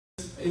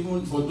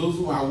even for those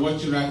who are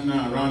watching right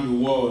now around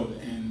the world,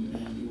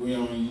 and we're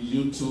on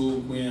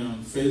YouTube, we're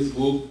on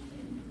Facebook,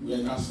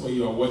 that's where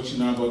you are watching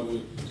now, but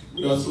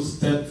we also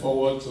step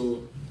forward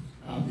to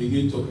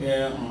begin to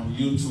air on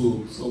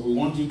YouTube. So we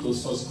want you to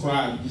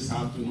subscribe this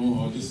afternoon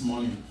or this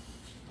morning.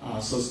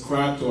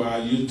 Subscribe to our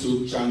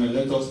YouTube channel.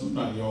 Let us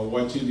know that you're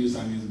watching this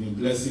and it's been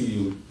blessing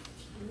you.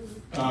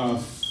 2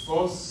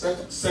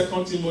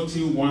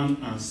 Timothy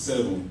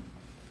 1:7.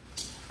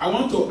 I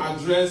want to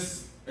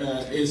address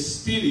a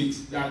spirit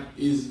that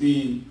is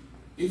being,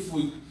 if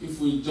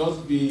we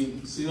just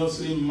be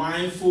seriously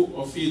mindful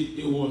of it,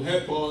 it will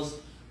help us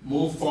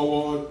move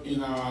forward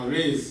in our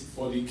race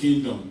for the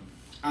kingdom.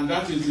 And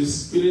that is the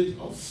spirit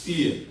of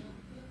fear.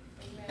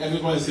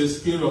 Everybody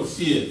says spirit of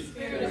fear.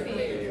 Spirit of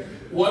fear.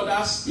 What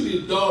that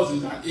spirit does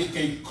is that it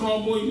can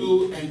crumble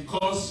you and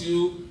cause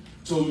you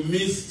to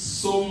miss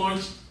so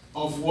much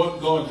of what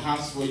God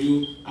has for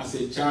you as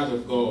a child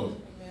of God.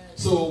 Amen.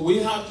 So we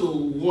have to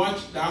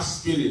watch that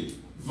spirit.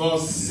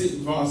 Verse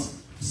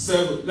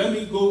 7.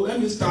 Let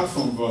me start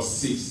from verse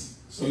 6.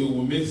 So it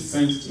will make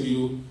sense to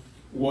you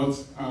what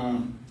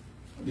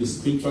the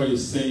scripture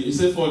is saying. It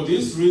says, for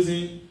this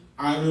reason,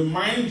 I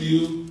remind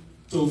you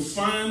to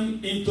fan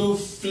into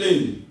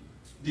flame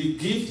the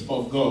gift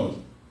of God,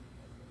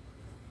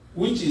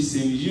 which is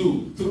in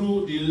you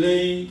through the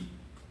laying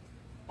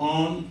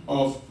on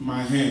of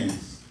my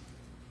hands.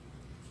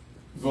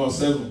 Verse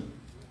 7.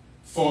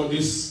 For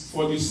the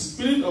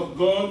Spirit of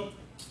God,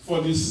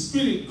 for the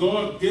Spirit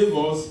God gave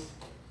us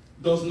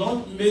does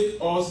not make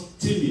us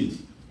timid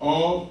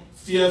or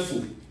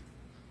fearful,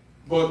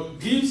 but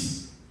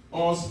gives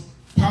us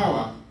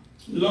power,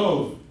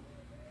 love,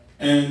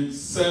 and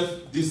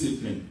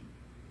self-discipline.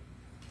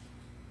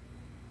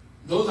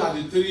 Those are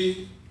the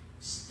three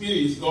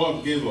spirits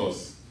God gave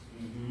us.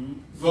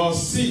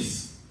 Verse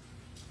 6,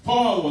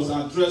 Paul was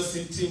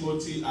addressing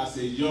Timothy as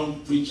a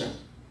young preacher.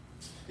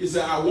 He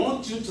said, I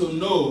want you to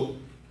know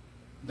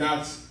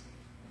that,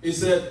 he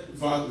said,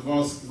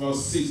 verse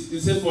 6, he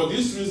said, for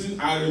this reason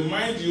I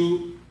remind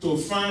you to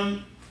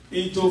fan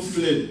into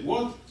flame.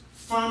 What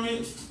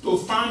to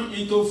fan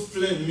into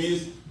flame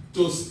means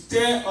to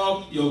stir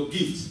up your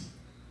gift.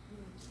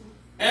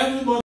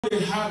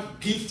 Everybody have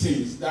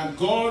giftings that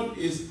God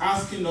is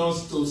asking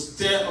us to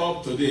stir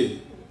up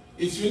today.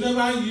 If you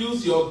never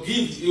use your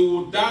gift, it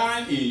will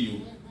die in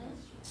you.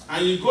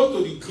 And you go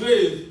to the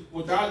grave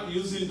without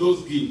using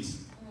those gifts.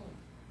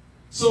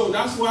 So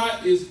that's why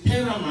it's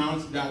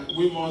paramount that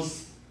we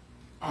must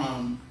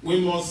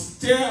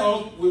stir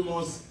up, we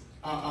must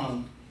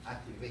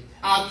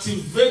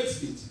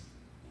activate it.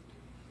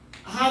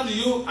 How do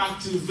you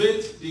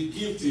activate the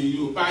gift in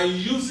you? By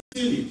using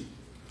it.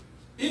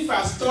 If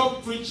I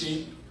stop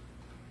preaching,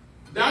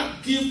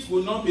 that gift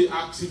will not be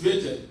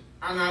activated.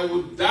 And I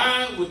will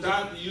die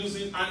without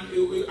using,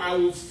 and I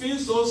will feel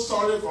so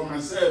sorry for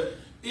myself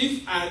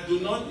if I do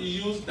not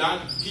use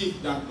that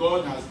gift that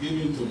God has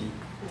given to me.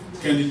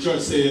 Can the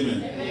church say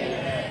amen?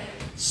 Amen.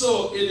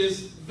 So it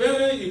is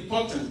very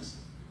important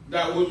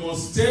that we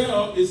must stir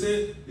up. He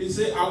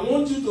said, I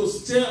want you to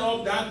stir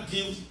up that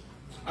gift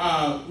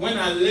when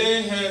I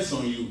lay hands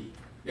on you.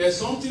 There's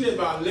something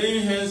about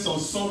laying hands on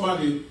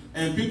somebody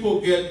and people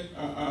get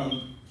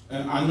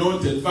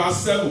anointed. Verse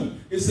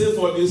 7, it says,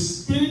 for the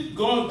Spirit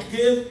God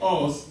gave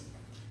us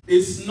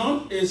is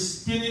not a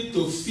spirit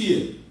to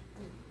fear.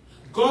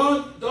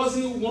 God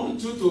doesn't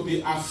want you to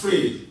be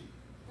afraid.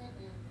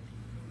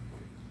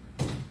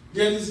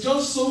 There is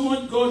just so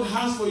much God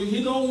has for you.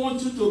 He don't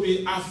want you to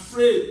be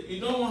afraid. You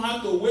don't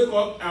have to wake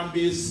up and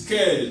be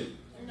scared.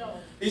 No.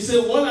 He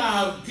said, what I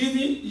have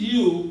given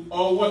you,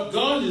 or what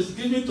God is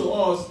giving to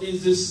us,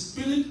 is the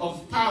spirit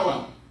of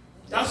power.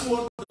 That's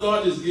what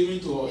God is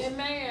giving to us.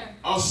 Amen.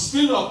 A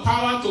spirit of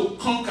power to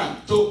conquer,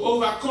 to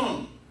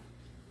overcome,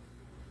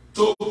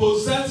 to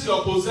possess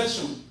your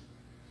possession,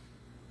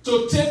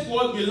 to take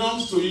what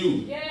belongs to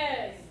you.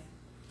 Yes.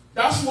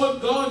 That's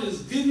what God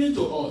is giving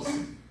to us.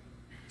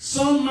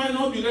 Some might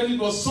not be ready,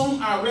 but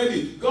some are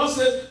ready. God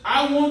said,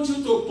 I want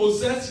you to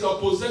possess your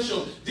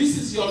possession. This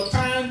is your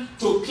time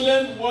to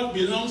claim what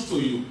belongs to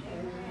you.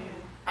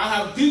 I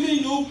have given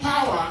you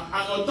power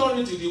and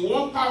authority. The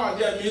word power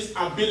there means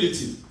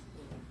ability.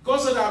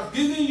 God said, I've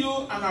given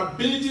you an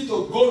ability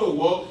to go to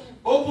work,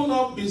 open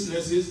up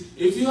businesses.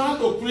 If you have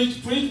to preach,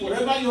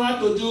 whatever you have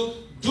to do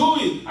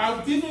it.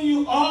 I've given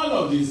you all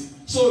of this.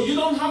 So you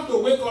don't have to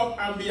wake up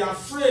and be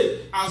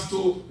afraid as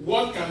to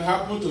what can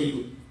happen to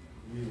you.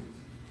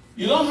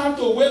 You don't have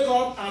to wake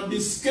up and be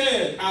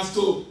scared as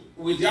to,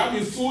 will there be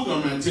food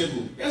on my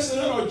table? There's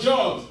a lot of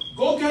jobs.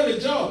 Go get a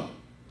job.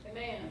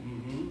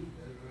 Amen.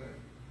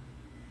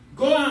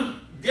 Go and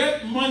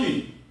get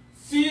money.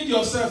 Feed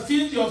yourself.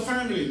 Feed your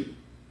family.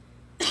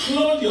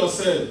 Clothe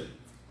yourself.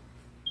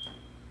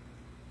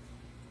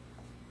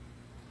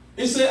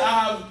 He said,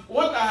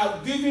 what I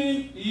have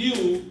given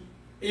you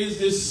is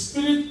the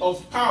spirit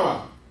of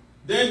power.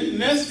 Then the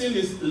next thing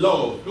is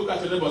love. Look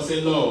at your neighbor and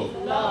say love.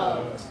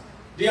 Love.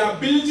 The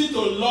ability to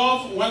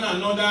love one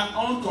another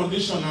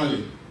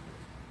unconditionally.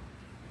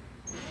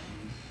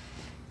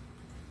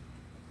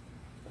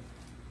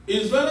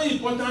 It's very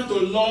important to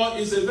love.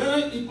 It's a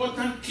very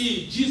important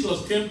key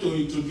Jesus came to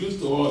introduce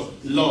to us,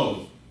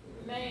 love.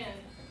 Man.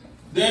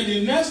 Then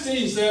the next thing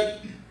he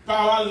said,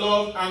 power,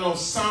 love, and of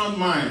sound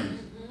mind.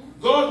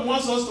 God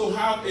wants us to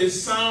have a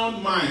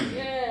sound mind.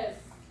 Yes.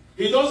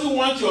 He doesn't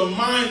want your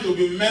mind to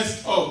be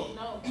messed up.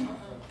 No.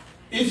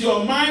 If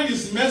your mind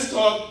is messed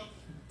up,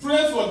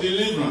 pray for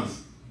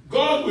deliverance.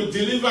 God will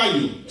deliver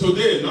you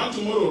today, not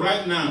tomorrow,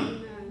 right now.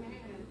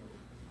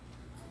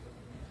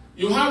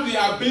 You have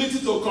the ability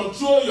to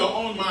control your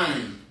own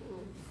mind.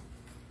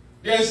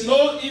 There is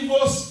no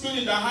evil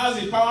spirit that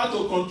has the power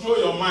to control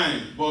your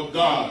mind but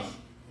God.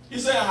 He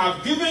said, I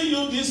have given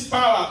you this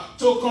power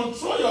to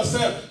control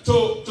yourself,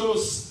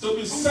 to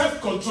be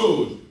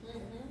self-controlled.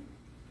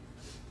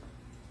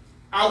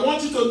 I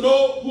want you to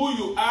know who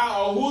you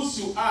are or whose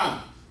you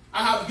are.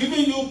 I have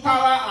given you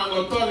power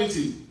and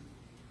authority.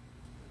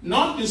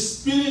 Not the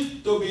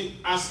spirit to be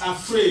as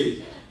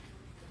afraid.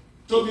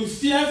 To be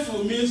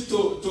fearful means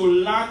to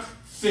lack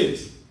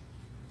faith.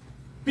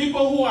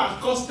 People who are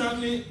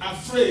constantly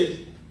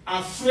afraid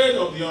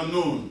of the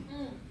unknown.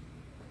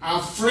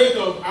 Afraid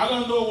of, I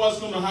don't know what's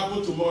going to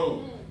happen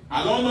tomorrow.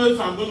 I don't know if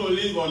I'm going to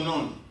live or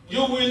not. You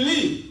will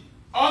live.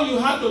 All you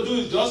have to do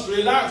is just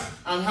relax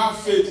and have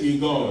faith in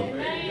God.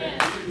 Amen.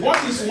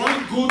 What is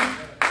one good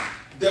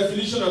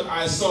definition that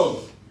I saw?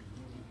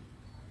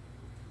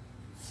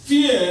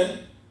 Fear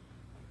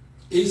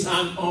is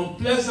an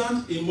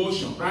unpleasant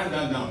emotion. Write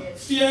that down.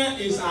 Fear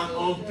is an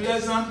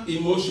unpleasant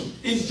emotion.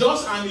 It's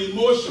just an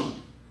emotion.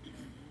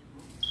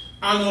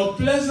 An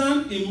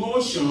unpleasant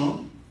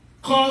emotion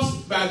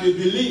caused by the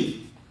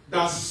belief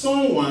that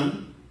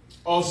someone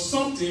or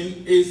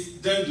something is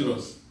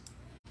dangerous,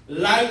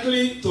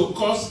 likely to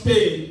cause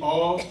pain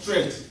or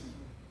threat.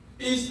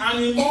 It's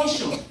an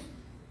emotion.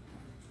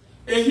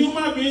 A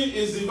human being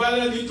is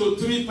divided into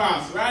three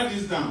parts. Write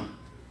this down.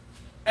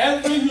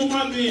 Every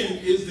human being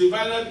is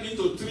divided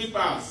into three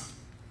parts.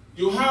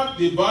 You have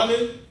the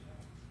body,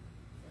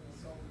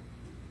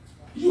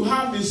 you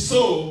have the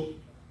soul,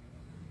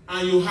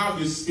 and you have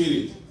the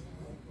spirit.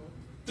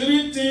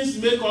 Three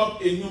things make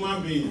up a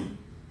human being.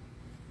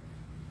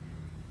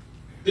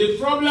 The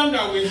problem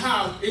that we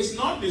have is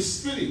not the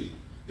spirit.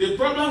 The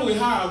problem we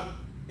have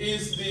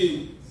is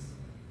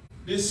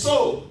the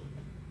soul.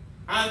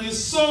 And the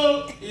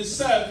soul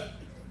itself,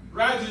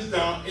 write this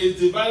down, is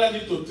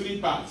divided into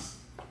three parts.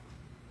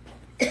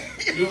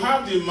 You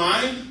have the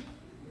mind,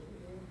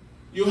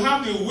 you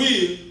have the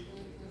will,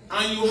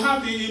 and you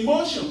have the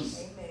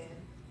emotions.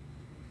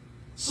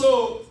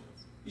 So,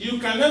 you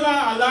can never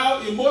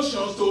allow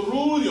emotions to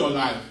rule your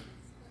life.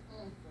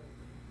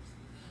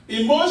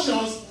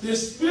 Emotions, the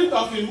spirit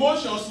of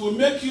emotions will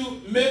make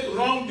you make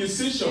wrong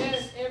decisions.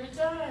 Yes, every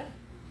time.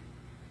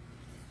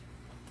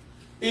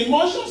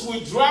 Emotions will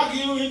drag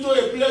you into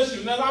a place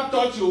you never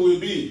thought you will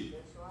be.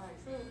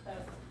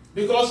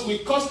 Because we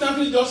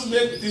constantly just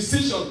make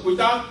decisions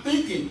without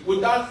thinking,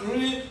 without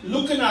really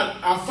looking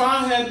at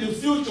far ahead the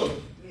future.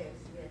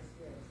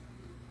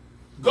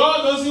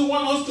 God doesn't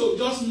want us to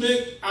just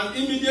make an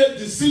immediate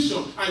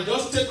decision and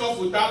just take off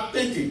without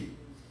thinking.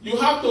 You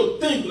have to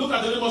think. Look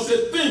at the neighbor and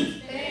say,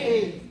 think.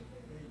 Think.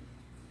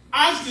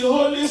 Ask the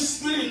Holy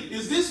Spirit,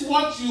 is this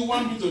what you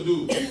want me to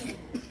do?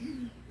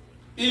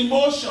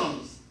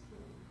 Emotions.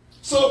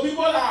 So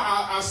people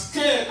are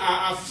scared,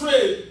 are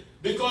afraid,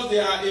 because they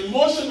are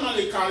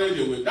emotionally carried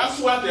away. That's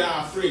why they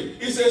are afraid.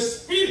 It's a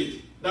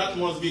spirit that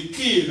must be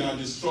killed and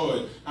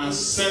destroyed and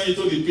sent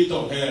into the pit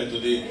of hell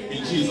today.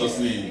 In Jesus'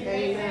 name.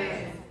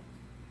 Amen.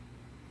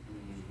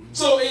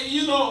 So,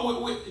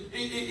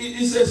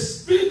 it's a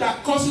spirit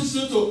that causes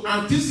you to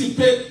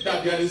anticipate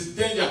that there is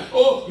danger.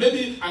 Oh,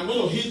 maybe I'm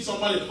going to hit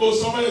somebody. Oh,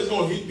 somebody is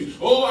going to hit me.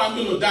 Oh, I'm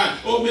going to die.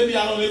 Oh, maybe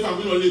I don't know if I'm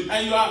going to live.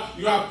 And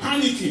you are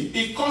panicking.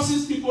 It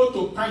causes people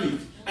to panic.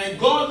 And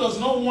God does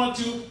not want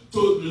you to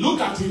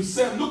look at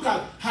himself. Look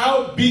at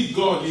how big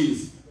God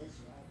is.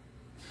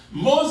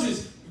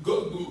 Moses,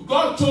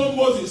 God told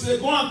Moses, he said,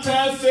 go and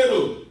tell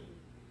Pharaoh.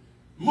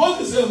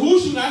 Moses said, who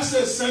should I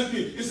say sent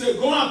me? He said,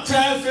 go and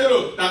tell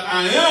Pharaoh that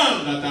I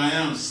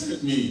am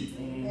sent me.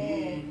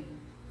 Amen.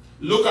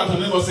 Look at the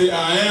neighbor and say,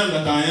 I am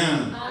that I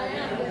am. I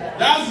am.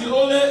 That's the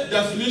only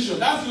definition.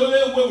 That's the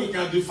only way we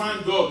can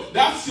define God.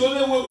 That's the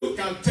only way we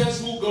can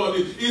test who God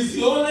is. It's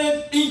the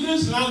only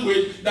English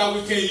language that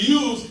we can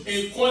use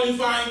in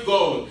qualifying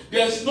God.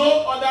 There's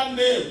no other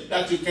name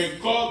that you can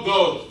call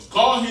God.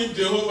 Call him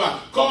Jehovah.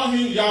 Call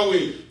him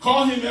Yahweh.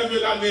 Call him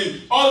every other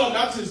name. All of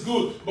that is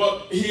good.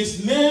 But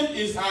his name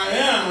is I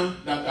am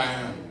that I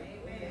am.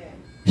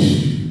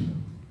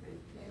 Amen.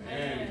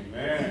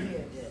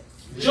 Amen.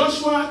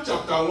 Joshua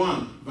chapter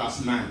 1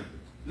 verse 9.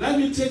 Let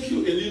me take you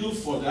a little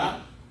further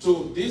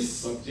to this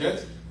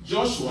subject.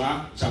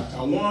 Joshua chapter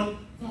 1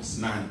 verse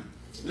 9.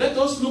 Let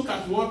us look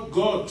at what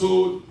God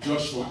told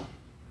Joshua.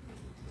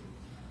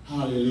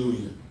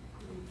 Hallelujah.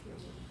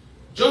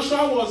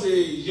 Joshua was a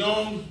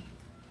young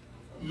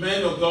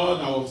man of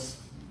God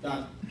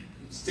that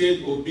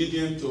stayed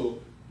obedient to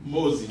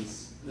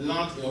Moses,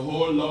 learned a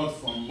whole lot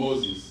from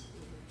Moses.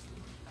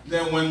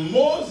 Then when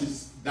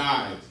Moses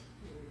died,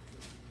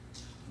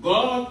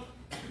 God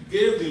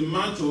gave the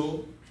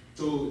mantle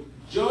to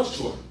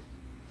Joshua.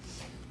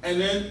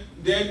 And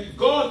then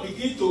God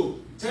began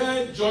to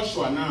tell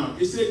Joshua now.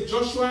 He said,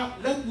 Joshua,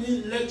 let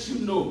me let you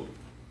know.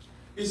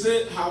 He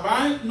said, have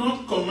I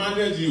not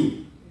commanded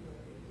you?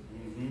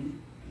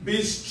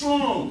 Be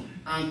strong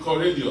and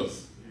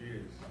courageous.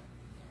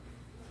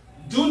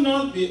 Do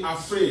not be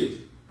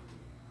afraid.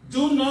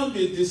 Do not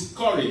be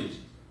discouraged.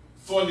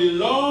 For the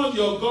Lord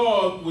your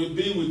God will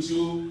be with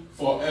you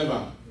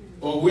forever,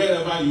 or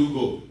wherever you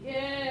go.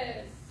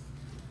 Yes.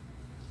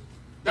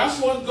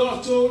 That's what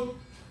God told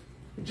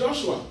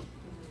Joshua.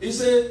 He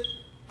said,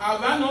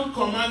 have I not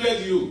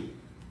commanded you?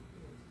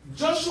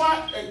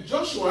 Joshua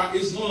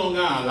is no longer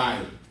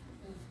alive.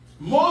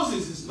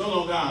 Moses is no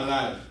longer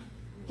alive.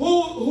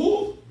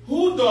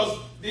 Who does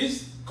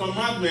this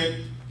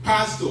commandment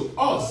pass to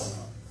us?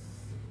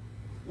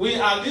 We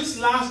are this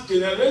last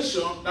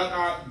generation that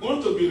are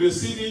going to be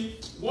receiving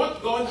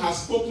what God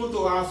has spoken to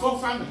our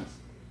forefathers.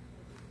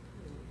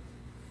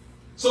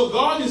 So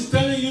God is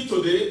telling you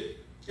today,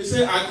 he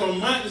said, I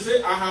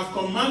have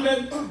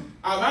commanded, have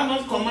I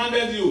not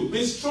commanded you?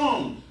 Be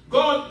strong.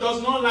 God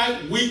does not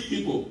like weak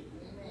people.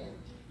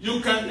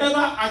 You can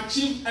never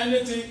achieve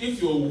anything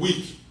if you're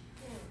weak.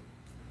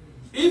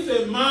 If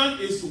a man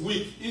is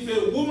weak, if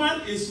a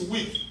woman is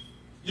weak,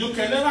 you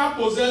can never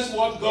possess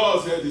what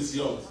God said is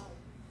yours.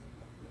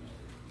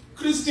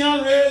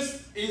 Christian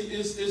race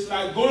is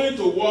like going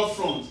to war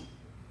front.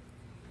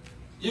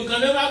 You can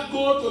never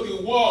go to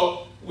the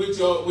war with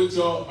your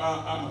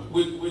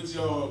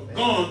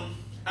gun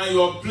and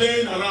you're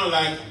playing around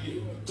like,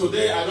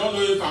 today I don't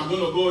know if I'm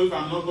going to go, if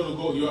I'm not going to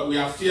go. We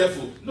are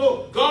fearful.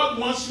 No, God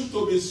wants you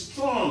to be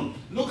strong.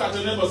 Look at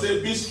your neighbor and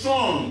say, be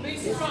strong. Be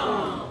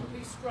strong.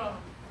 Be strong.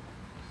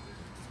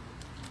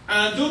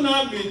 And do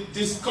not be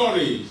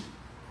discouraged.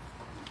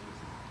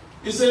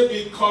 He said,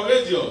 be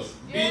courageous.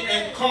 Yes. Be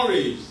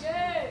encouraged.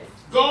 Yes.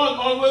 God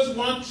always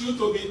wants you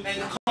to be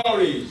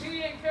encouraged.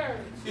 Be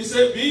encouraged. He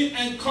said, be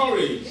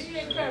encouraged. Be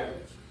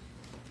encouraged.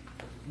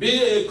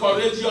 Be a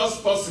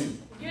courageous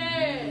person.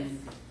 Yes.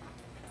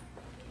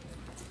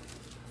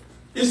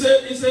 He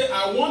said,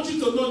 I want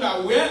you to know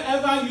that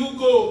wherever you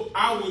go,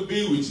 I will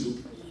be with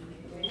you.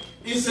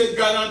 It's a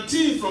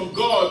guarantee from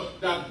God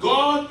that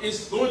God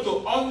is going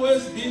to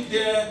always be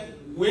there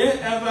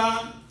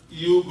wherever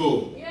you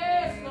go.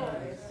 Yes,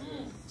 Lord.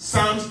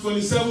 Psalms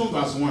 27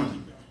 verse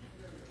 1.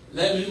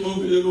 Let me move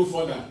a little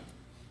further.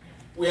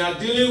 We are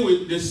dealing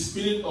with the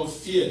spirit of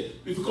fear,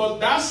 because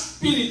that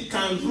spirit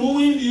can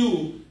ruin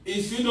you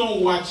if you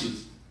don't watch it.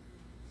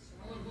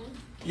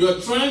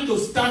 You're trying to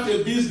start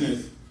a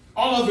business.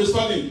 All of a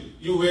sudden,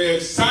 you were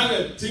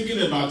excited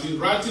thinking about it,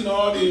 writing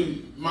all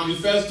the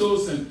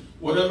manifestos and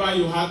whatever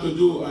you had to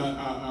do,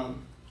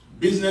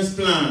 business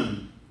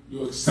plan.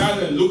 You're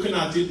excited looking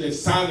at it,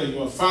 excited,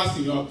 you're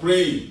fasting, you're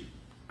praying.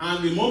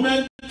 And the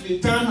moment the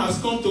time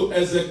has come to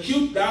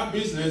execute that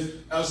business,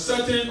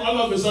 all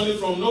of a sudden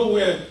from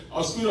nowhere,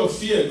 a spirit of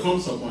fear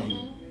comes upon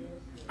you.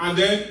 And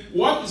then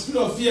what the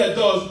spirit of fear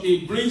does,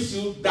 it brings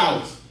you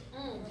doubt.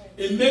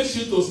 It makes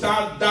you to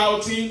start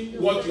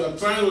doubting what you are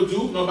trying to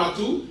do. Number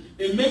two,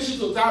 it makes you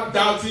to start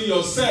doubting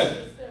yourself,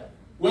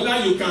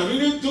 whether you can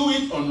really do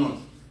it or not.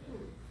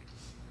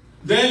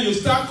 Then you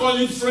start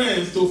calling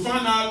friends to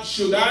find out,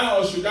 should I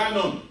or should I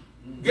not?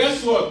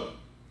 Guess what?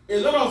 A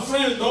lot of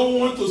friends don't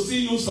want to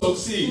see you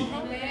succeed.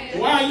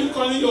 Why are you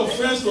calling your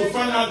friends to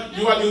find out?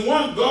 You are the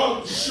one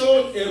God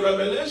showed a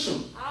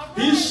revelation.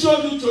 He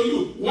showed it to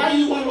you. Why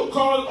you want to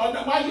call?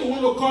 Why you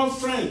want to call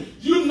friends?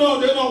 You know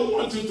they don't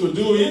want you to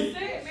do it.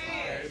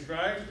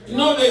 You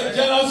know they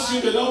jealous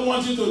you. They don't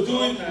want you to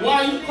do it.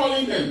 Why are you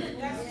calling them?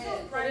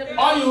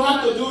 All you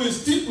have to do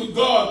is stick with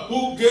God,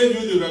 who gave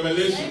you the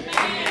revelation.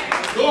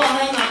 Go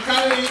ahead and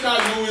carry it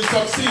out. You will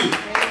succeed,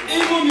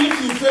 even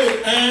if you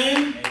fail.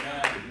 And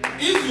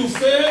if you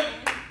fail,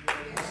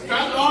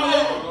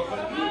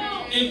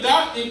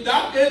 if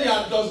that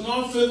area does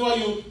not favor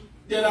you,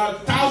 there are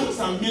thousands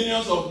and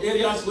millions of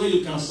areas where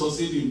you can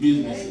succeed in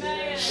business.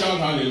 Amen. Shout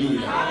hallelujah.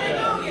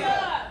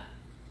 Hallelujah.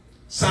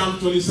 Psalm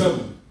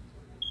 27,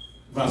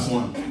 verse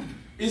 1.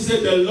 It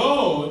said, the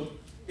Lord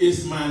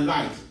is my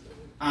light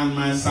and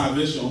my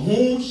salvation.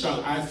 Whom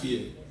shall I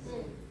fear?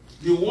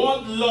 The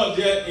word Lord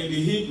there in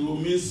the Hebrew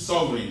means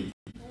sovereign.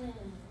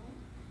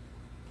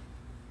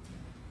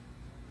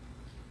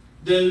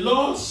 The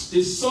Lord,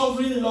 the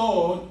sovereign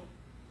Lord,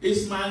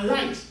 is my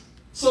light.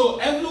 So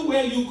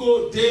everywhere you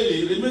go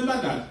daily,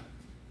 remember that.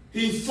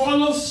 He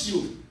follows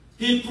you.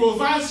 He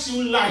provides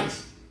you light.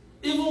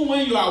 Even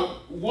when you are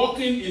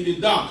walking in the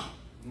dark,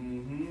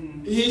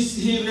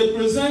 he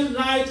represents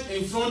light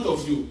in front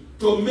of you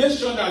to make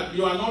sure that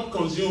you are not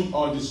consumed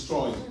or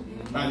destroyed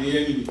by the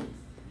enemy.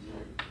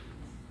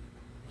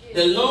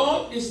 The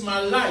Lord is my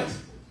light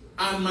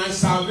and my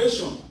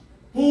salvation.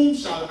 Whom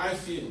shall I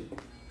fear?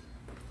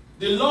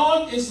 The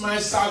Lord is my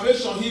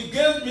salvation. He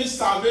gave me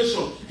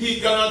salvation.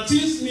 He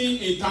guarantees me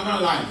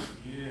eternal life.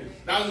 Yes.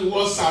 That's the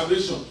word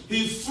salvation.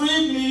 He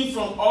freed me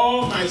from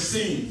all my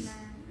sins.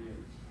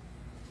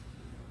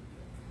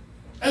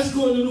 Let's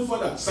go a little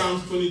further.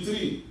 Psalm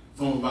 23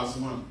 from verse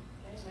 1.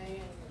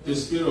 Amen. The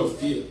spirit of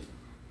fear.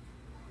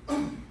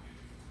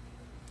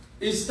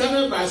 It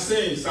started by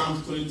saying,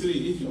 Psalm 23,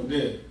 if you're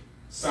there,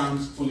 Psalm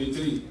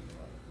 23.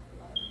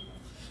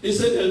 It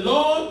said, the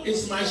Lord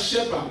is my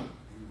shepherd.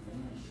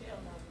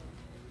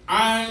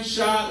 I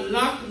shall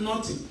lack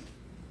nothing.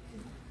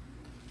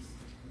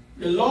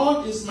 The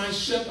Lord is my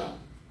shepherd.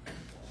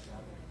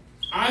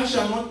 I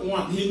shall not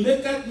want. He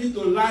maketh me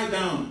to lie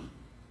down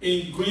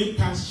in green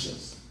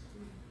pastures.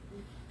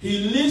 He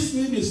leads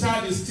me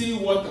beside the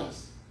still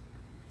waters.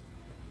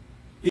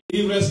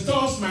 He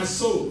restores my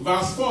soul.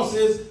 Verse 4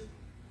 says,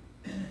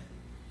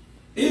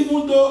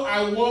 even though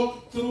I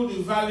walk through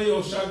the valley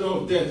of shadow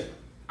of death,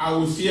 I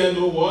will fear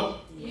no what?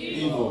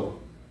 Evil.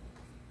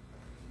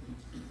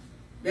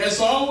 We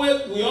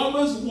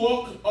always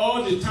walk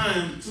all the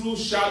time through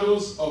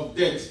shadows of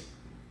death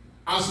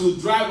as we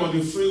drive on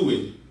the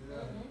freeway.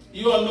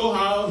 You all know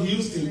how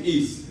Houston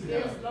is.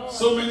 Yes,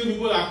 so many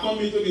people are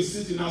coming to the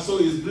city now, so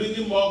it's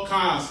bringing more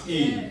cars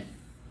in. Yes.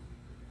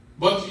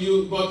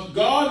 But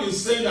God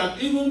is saying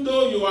that even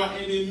though you are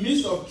in the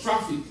midst of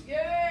traffic,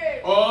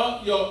 Yes.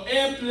 or your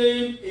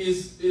airplane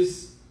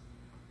is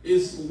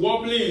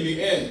wobbling in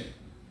the air,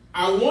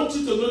 I want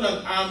you to know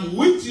that I'm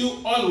with you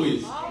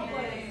always.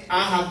 Always.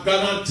 I have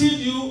guaranteed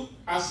you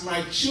as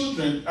my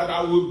children that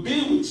I will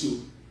be with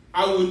you.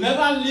 I will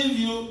never leave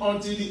you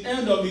until the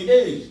end of the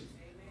age.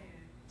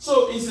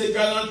 So it's a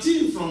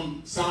guarantee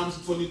from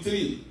Psalms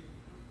 23.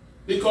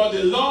 Because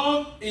the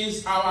Lord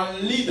is our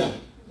leader.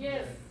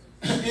 Yes.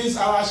 He's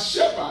our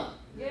shepherd.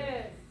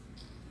 Yes.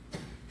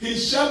 He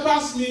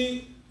shepherds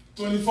me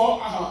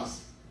 24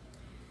 hours.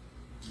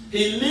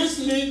 He leads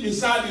me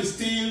beside the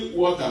still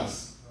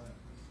waters.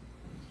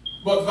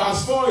 But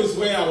verse 4 is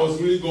where I was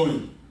really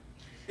going.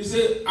 He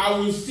said, I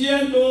will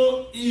fear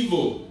no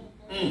evil.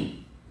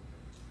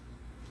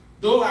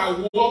 Though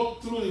I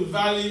walk through the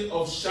valley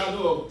of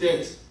shadow of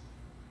death.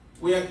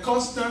 We are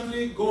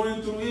constantly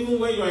going through, even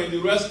when you are in the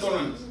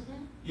restaurant.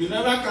 You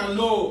never can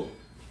know,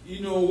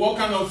 what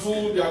kind of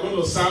food they are going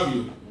to serve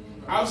you.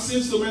 I've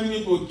seen so many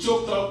people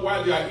choked up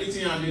while they are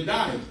eating and they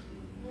died.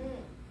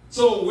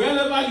 So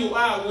wherever you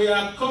are, we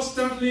are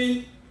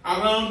constantly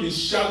around the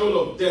shadow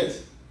of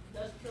death.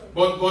 That's true.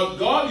 But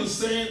God is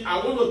saying,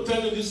 I want to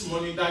tell you this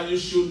morning that you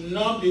should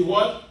not be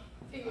what?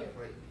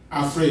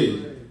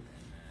 Afraid.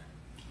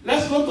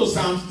 Let's go to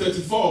Psalms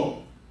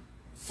 34,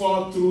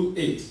 4 through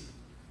 8.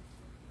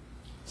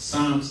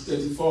 Psalms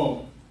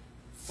 34,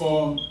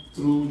 4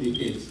 through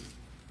the 8.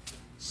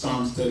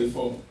 Psalms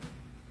 34.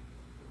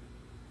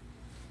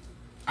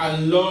 I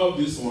love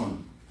this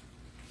one.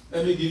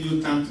 Let me give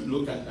you time to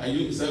look at it.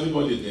 Is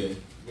everybody there?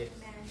 Yes.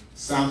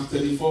 Psalms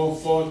 34,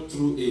 4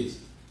 through 8.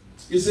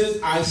 It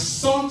says, I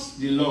sought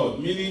the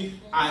Lord,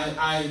 meaning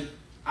I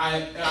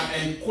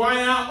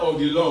inquire of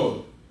the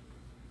Lord,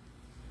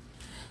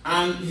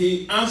 and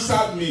he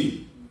answered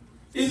me.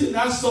 Isn't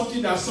that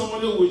something that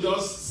somebody will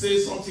just say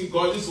something,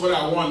 God, this is what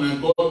I want,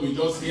 and God will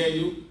just hear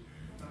you?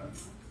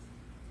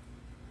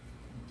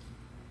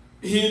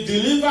 He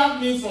delivered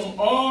me from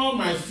all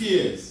my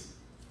fears.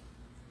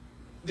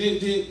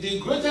 The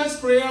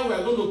greatest prayer we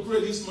are going to pray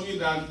this morning,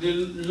 that the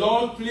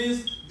Lord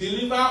please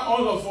deliver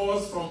all of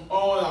us from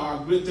all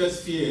our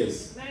greatest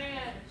fears.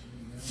 Amen.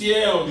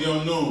 Fear of the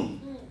unknown.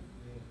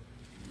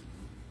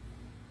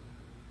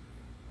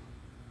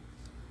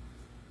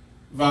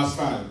 Verse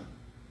 5.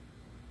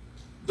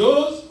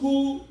 Those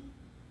who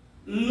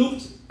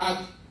looked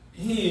at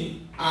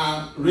him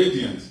are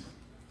radiant.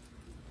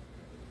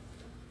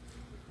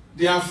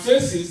 Their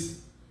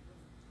faces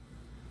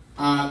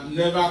are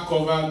never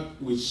covered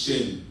with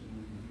shame.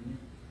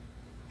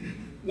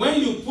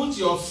 When you put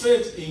your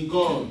faith in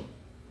God,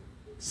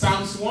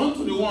 Psalms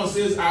 121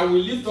 says, I will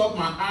lift up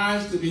my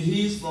eyes to the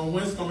hills from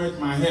whence cometh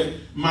my help.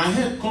 My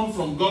help comes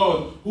from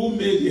God who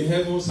made the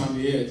heavens and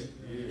the earth.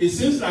 It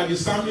seems like the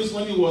psalmist,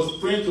 when he was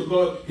praying to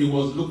God, he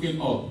was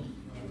looking up.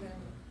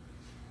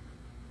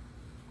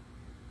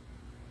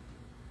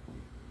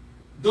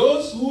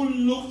 Those who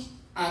looked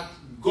at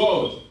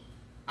God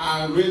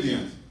are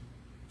radiant.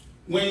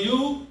 When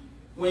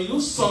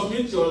you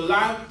submit your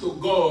life to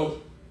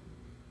God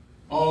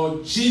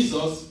or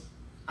Jesus,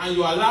 and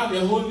you allow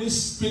the Holy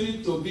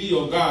Spirit to be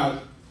your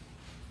God,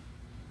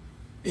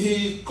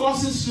 he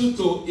causes you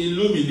to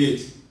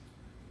illuminate.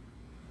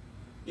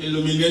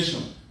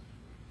 Illumination.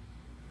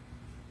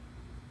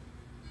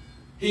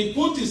 He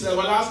put his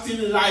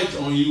everlasting light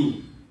on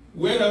you,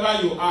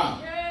 wherever you are.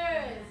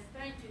 Yes.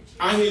 Thank you, Jesus.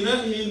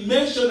 And he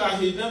makes sure that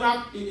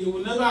he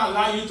will never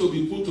allow you to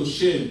be put to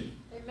shame.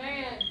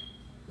 Amen.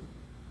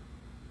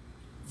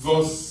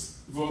 Verse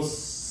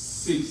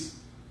 6.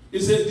 He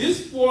said,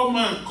 this poor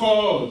man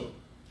called,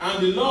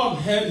 and the Lord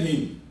heard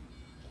him,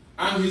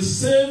 and he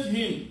saved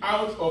him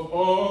out of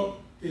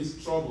all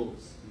his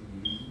troubles.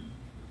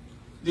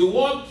 The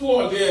word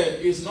poor there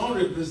is not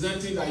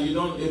representing that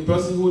a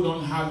person who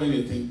don't have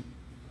anything.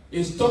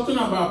 It's talking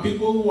about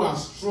people who are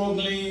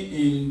struggling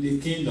in the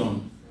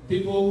kingdom.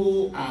 People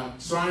who are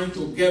trying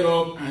to get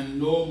up and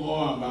know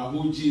more about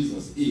who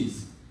Jesus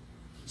is.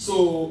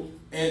 So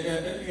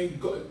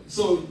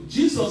So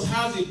Jesus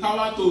has the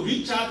power to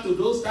reach out to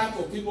those type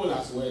of people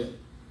as well.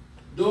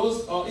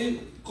 Those, or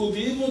it could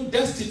be even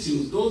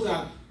destitute, those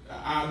that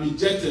are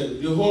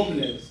rejected, the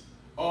homeless,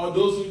 or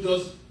those who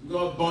just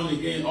got born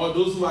again, or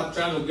those who are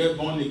trying to get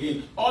born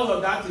again. All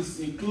of that is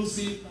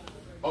inclusive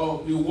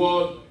of the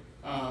word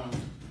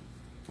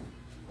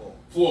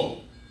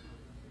poor.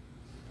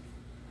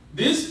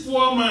 This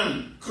poor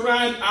man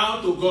cried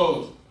out to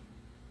God.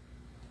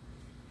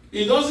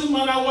 It doesn't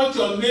matter what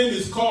your name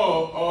is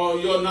called, or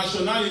your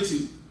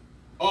nationality,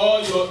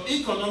 or your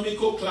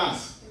economical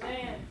class.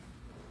 Amen.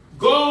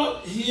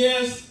 God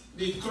hears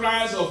the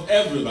cries of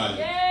everybody.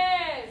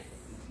 Yes.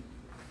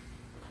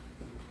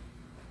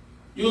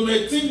 You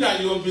may think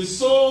that you'll be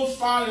so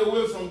far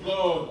away from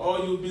God, or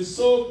you'll be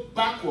so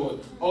backward,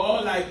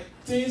 or like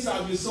things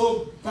have been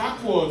so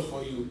backward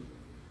for you.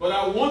 But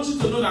I want you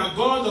to know that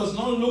God does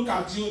not look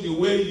at you the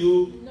way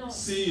you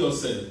see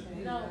yourself.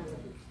 No.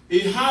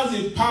 He has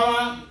the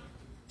power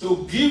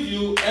to give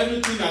you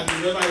everything that you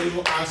never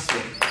even asked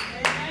for.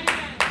 Amen.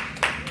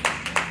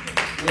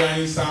 We are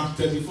in Psalm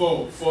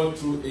 34, 4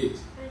 through 8. Thank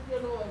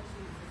you, Lord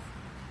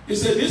Jesus. He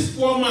said, this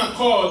poor man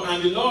called,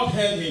 and the Lord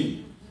heard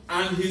him,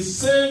 and he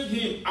saved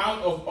him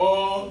out of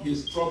all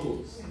his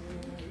troubles.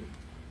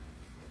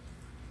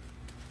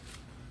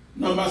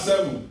 Number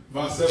 7,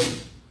 verse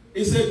 7.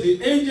 He said,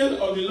 the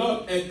angel of the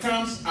Lord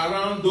encamps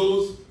around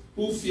those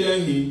who fear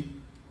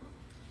him,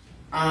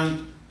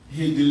 and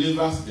he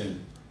delivers them.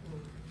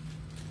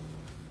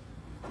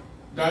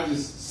 That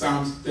is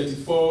Psalm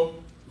 34,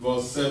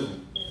 verse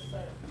 7.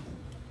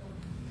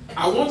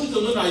 I want you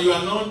to know that you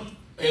are not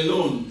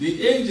alone.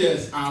 The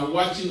angels are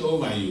watching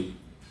over you.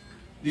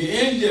 The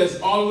angels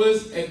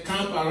always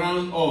encamp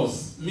around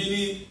us,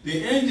 meaning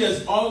the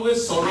angels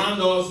always surround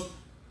us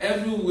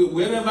everywhere,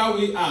 wherever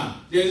we are.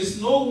 There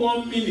is no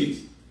 1 minute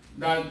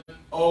that,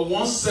 or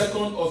 1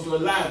 second of your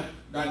life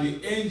that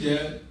the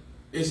angel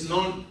is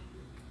not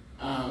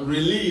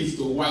released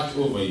to watch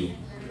over you.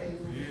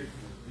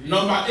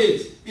 Number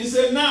 8, he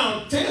said,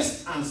 now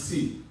taste and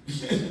see.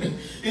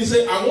 He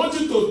said, I want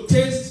you to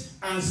taste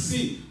and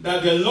see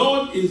that the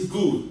Lord is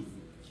good.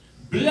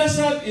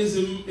 Blessed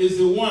is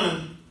the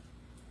one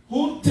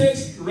who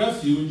takes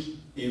refuge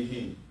in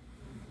him.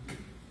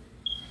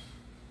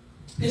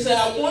 He said,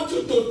 I want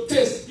you to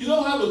taste. You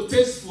know how to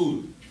taste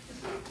food.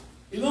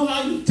 You know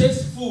how you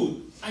taste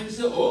food. And you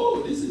say,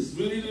 oh, this is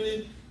really,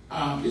 really,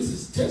 this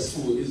is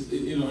tasteful.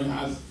 It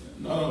has,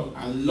 no,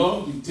 I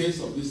love the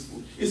taste of this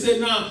food. He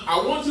said, now,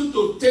 I want you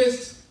to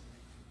taste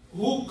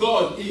who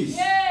God is.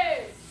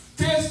 Yes.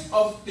 Taste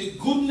of the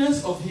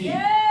goodness of him.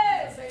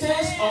 Yes.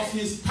 Taste of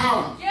his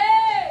power.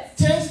 Yes.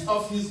 Taste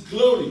of his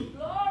glory.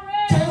 Glory.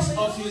 Taste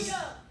of his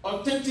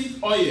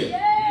authentic oil.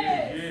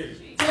 Yes.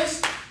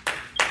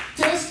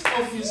 Taste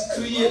of his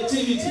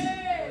creativity.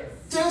 Yes.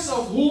 Taste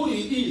of who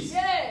he is.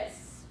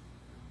 Yes.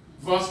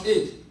 Verse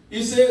 8.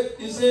 He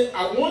said,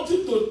 I want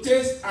you to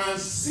taste and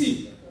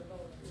see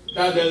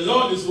that the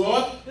Lord is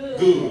what?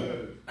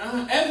 Good.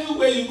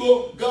 Everywhere you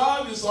go,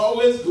 God is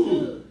always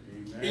good.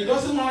 It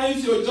doesn't matter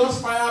if you're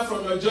just fired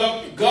from your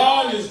job,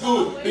 God is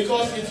good.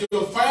 Because if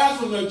you're fired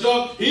from your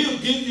job, he'll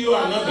give you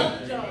another.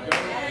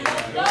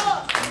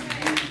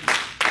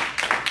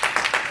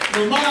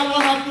 No matter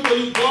what happens to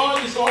you,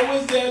 God is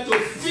always there to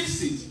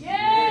fix it.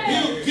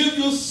 He'll give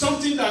you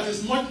something that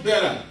is much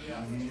better.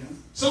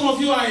 Some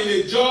of you are in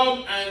a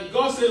job and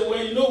God said,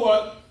 well, you know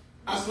what?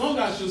 As long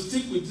as you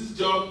stick with this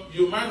job,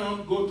 you might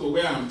not go to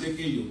where I'm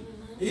taking you.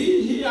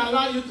 He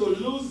allows you to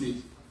lose it.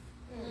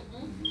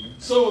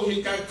 So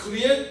he can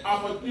create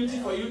opportunity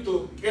for you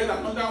to get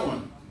another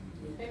one.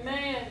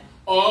 Amen.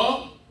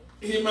 Or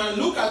he might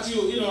look at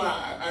you. You know,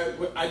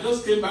 I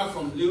just came back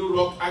from Little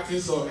Rock,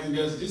 Arkansas, and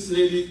there's this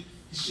lady.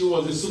 She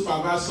was a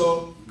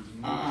supervisor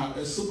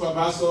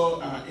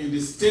in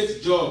the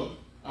state job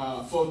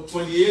for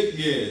 28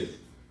 years.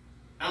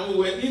 And we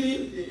were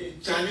eating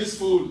Chinese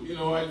food. You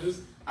know,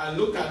 I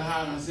look at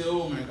her and I say,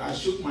 oh my God, I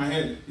shook my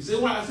head. He said,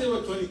 well, I said,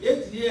 well,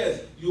 28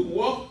 years, you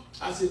work?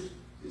 I said,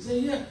 he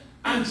said, yeah.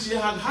 And she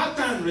had hard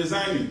time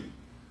resigning.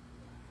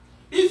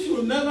 If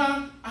you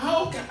never,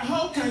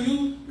 how can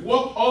you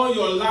work all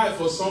your life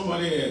for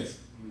somebody else?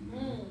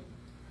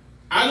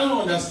 I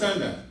don't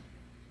understand that.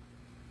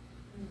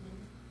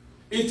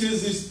 It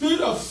is the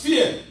spirit of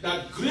fear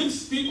that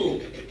grips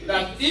people.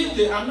 That if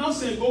they, I'm not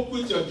saying go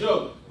quit your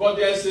job, but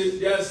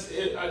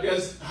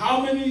there's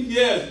how many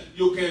years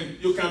you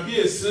can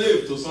be a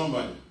slave to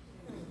somebody.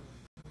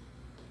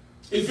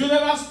 If you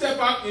never step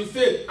out in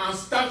faith and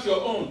start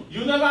your own,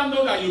 you never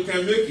know that you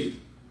can make it.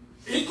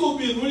 It could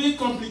be really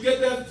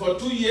complicated for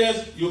 2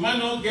 years. You might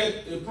not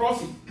get a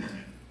profit.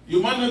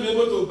 You might not be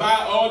able to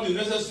buy all the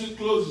necessary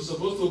clothes you're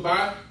supposed to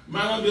buy.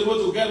 Might not be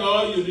able to get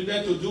all you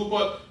needed to do,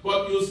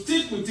 but you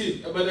stick with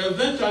it. But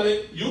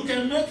eventually, you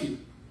can make it.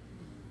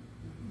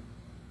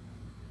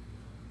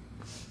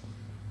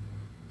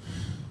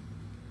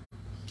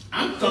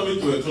 I'm coming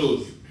to a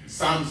close.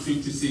 Psalm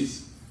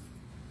 56.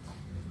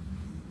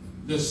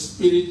 The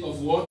spirit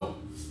of what?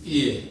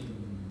 Fear.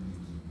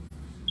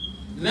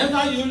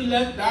 Never you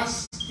let that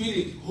spirit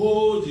spirit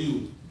hold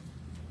you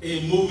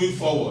in moving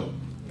forward.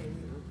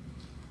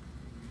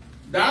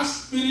 That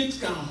spirit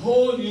can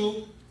hold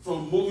you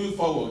from moving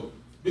forward.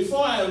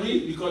 Before I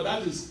read, because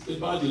that is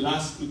about the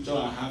last scripture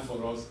I have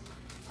for us,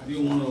 I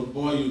didn't want to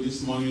bore you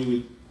this morning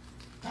with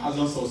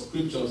thousands of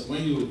scriptures.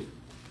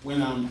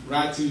 When I'm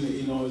writing,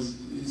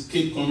 it's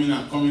keep coming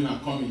and coming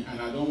and coming,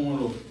 and I don't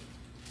want to.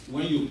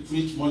 When you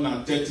preach more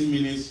than 30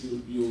 minutes,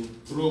 you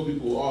throw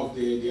people off.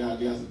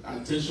 Their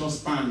attention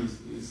span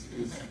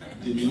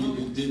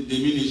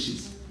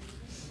diminishes.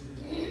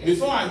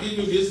 Before I give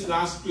you this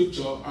last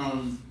scripture,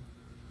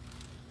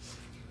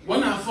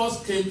 when I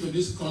first came to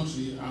this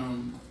country,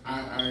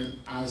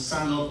 I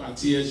signed up at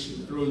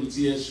TSU, enrolled in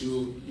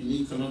TSU in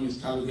economics,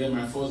 to get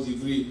my first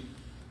degree,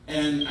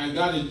 and I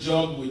got a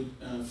job with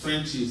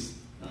Frenchies,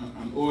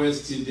 an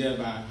OST there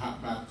by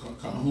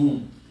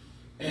Cahoon.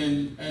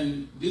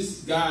 And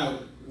this guy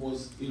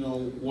was,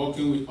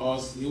 working with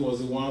us. He was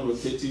the one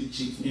rotating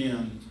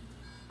chicken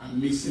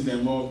and mixing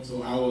them up.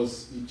 So I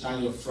was in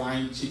charge of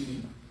frying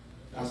chicken.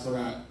 That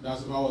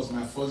was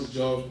my first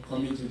job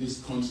coming to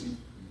this country.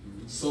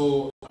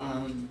 So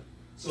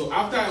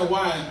after a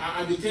while,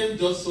 I became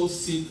just so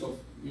sick of,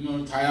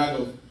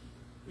 tired of,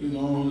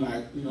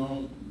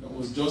 I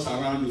was just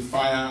around the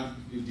fire.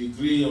 The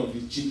degree of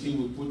the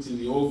chicken we put in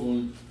the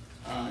oven.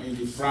 In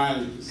the fry,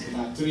 it's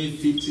about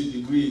 350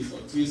 degrees or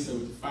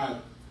 375.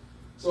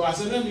 So I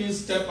said, let me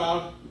step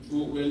out.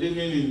 We're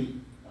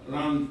living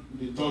around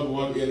the third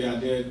world area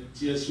there.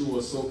 TSU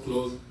was so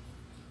close.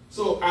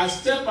 So I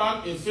step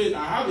out in faith.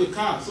 I have a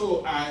car,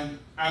 so I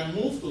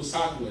moved to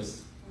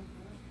Southwest.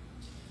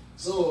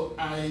 So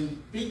I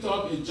picked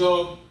up a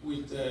job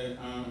with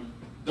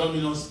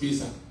Domino's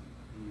Pizza.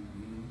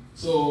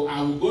 So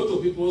I would go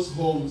to people's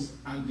homes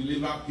and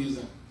deliver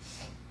pizza.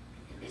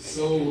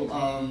 So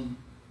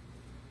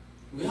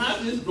we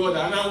had this brother,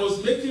 and I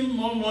was making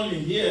more money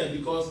here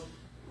because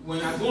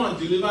when I go and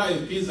deliver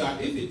a pizza,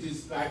 if it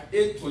is like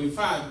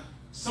 $8.25,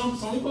 some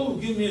people will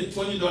give me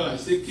 $20.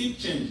 Say keep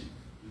change.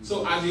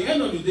 So at the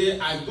end of the day,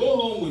 I go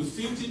home with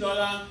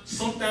 $50,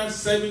 sometimes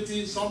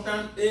 $70,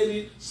 sometimes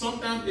 $80,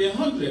 sometimes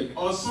 $100,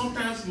 or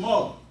sometimes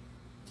more.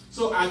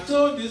 So I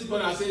told this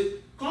brother, I said,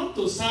 come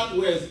to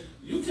Southwest,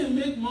 you can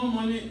make more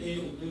money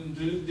in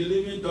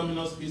delivering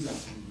Domino's Pizza.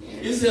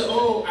 He said,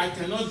 oh, I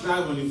cannot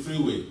drive on the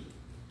freeway.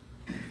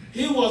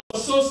 He was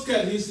so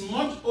scared. He's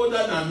much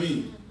older than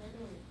me.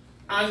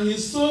 And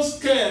he's so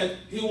scared.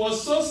 He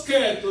was so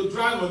scared to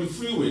drive on the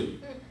freeway.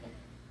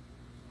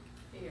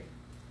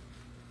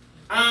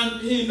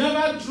 And he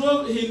never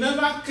drove. He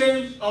never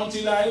came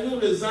until I even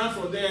resigned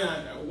from there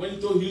and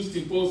went to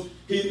Houston Post.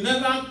 He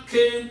never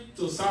came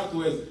to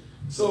Southwest.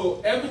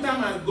 So every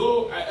time I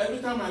go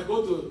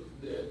to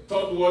the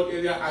third world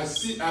area, I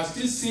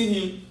still see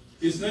him.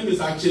 His name is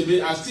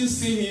Achebe. I still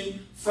see him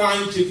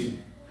frying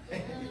chicken.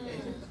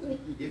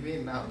 Give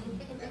him now.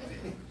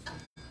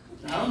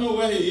 I don't know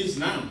where he is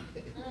now.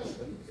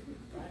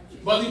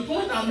 But the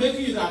point I'm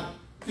making is that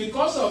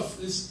because of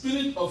the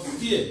spirit of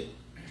fear,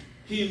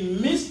 he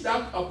missed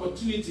that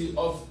opportunity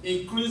of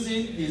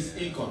increasing his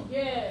income.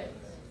 Yes.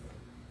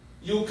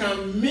 You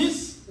can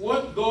miss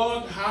what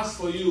God has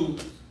for you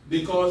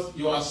because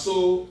you are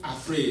so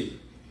afraid.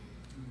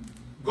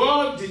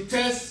 God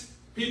detests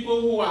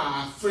people who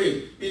are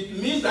afraid.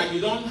 It means that you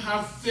don't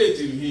have faith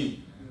in him.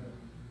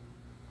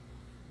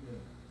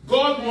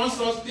 God wants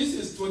us. This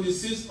is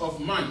 26th of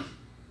March.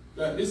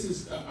 Today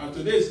is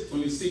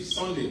 26th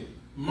Sunday,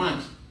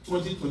 March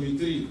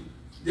 2023.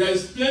 There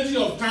is plenty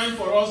of time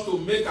for us to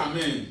make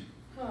amends.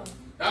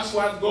 That's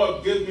why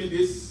God gave me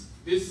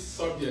this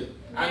subject.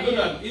 I know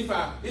that if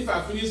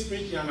I finish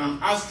preaching and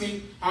I'm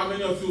asking how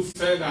many of you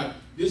felt that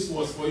this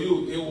was for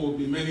you, it will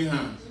be many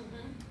hands.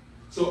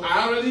 So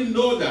I already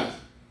know that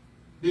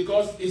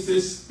because it's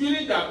a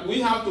spirit that we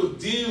have to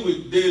deal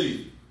with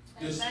daily,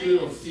 the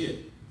spirit of fear.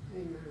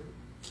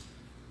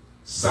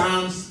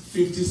 Psalms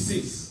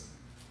 56.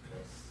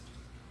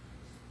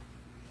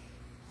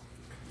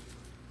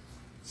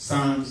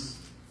 Psalms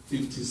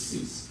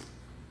 56,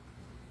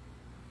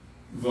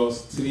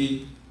 verse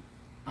 3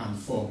 and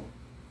 4.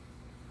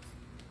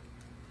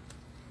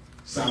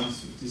 Psalms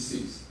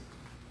 56.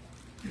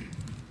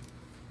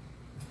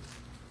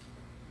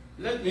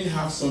 Let me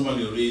have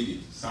somebody read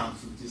it. Psalm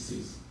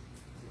 56.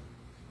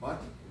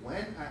 But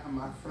when I am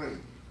afraid,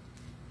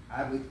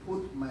 I will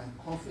put my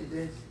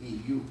confidence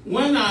in you.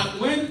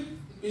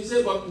 He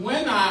said, but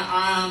when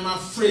I am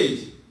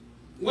afraid,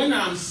 when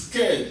I'm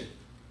scared,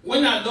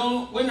 when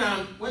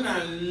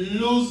I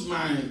lose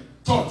my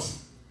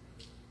thoughts,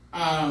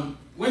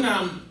 when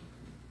I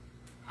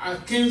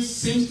can't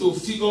seem to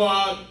figure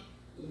out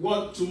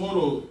what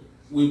tomorrow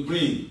will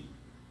bring,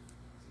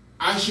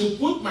 I should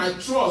put my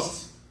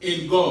trust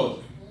in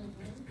God.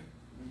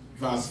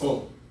 Verse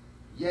 4.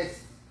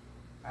 Yes,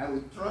 I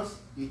will trust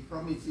the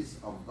promises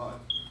of God.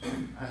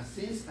 And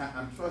since I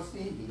am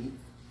trusting him,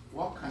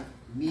 what can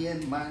mere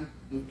man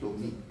do to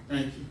me?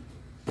 Thank you.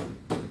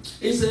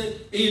 He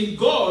said, in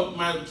God,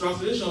 my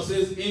translation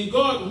says, in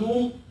God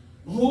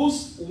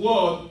whose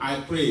word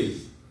I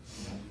praise.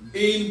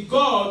 In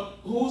God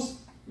whose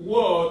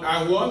word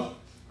I what?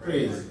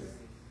 Praise.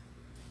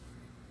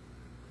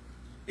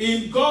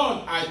 In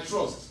God I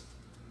trust.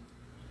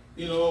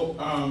 You know,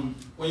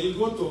 when you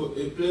go to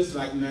a place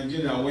like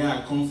Nigeria, where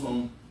I come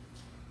from,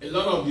 a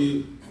lot of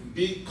the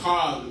big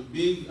cars,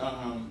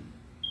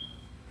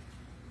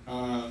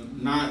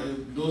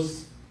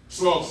 those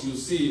trucks you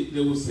see,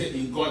 they will say,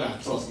 in God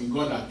I trust, in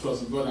God I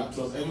trust, in God I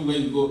trust. Everywhere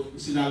you go, you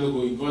see that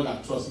logo, in God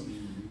I trust.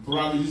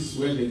 Probably this is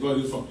where they got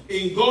it from.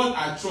 In God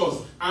I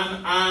trust,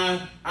 and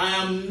I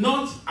am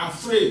not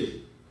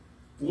afraid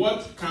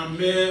what can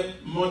mere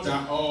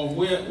mortal or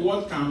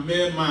what can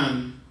mere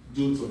man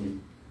do to me.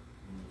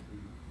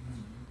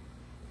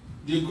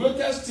 The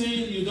greatest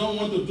thing you don't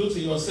want to do to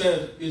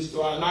yourself is to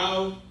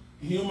allow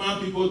human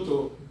people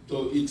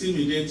to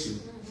intimidate you.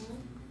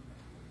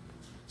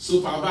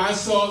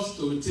 Supervisors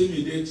to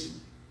intimidate you.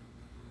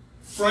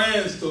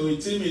 Friends to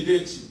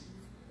intimidate you.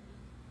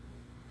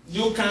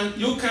 You can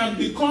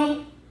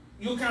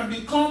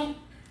become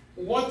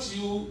what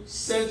you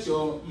set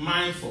your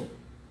mind for.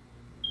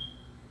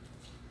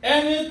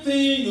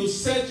 Anything you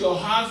set your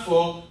heart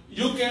for,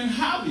 you can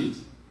have it.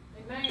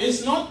 Amen.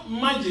 It's not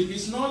magic.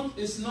 It's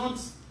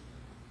not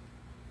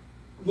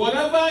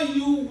whatever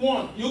you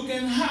want, you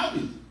can have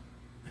it.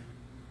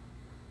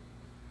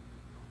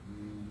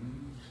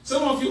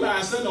 Some of you,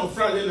 I said on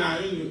Friday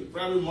night,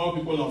 probably more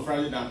people on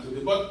Friday than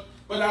today, but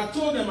I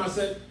told them, I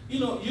said, you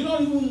know, you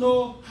don't even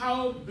know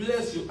how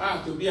blessed you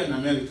are to be an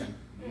American.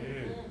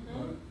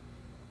 Mm-hmm.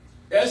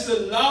 There's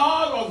a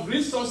lot of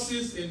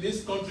resources in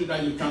this country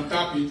that you can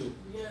tap into.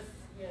 Yes,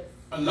 yes.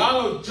 A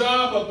lot of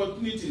job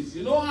opportunities.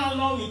 You know how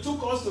long it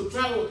took us to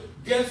travel,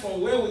 get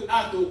from where we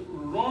are to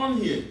run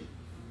here.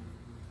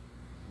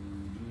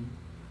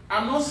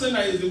 I'm not saying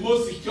that it's the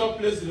most secure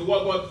place in the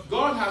world, but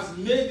God has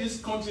made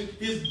this country,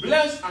 He's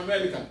blessed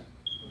America.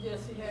 Yes,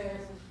 He has.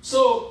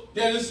 So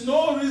there is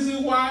no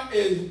reason why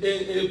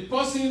a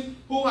person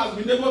who has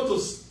been able to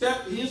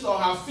step his or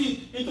her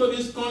feet into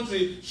this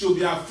country should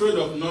be afraid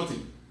of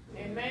nothing.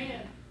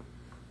 Amen.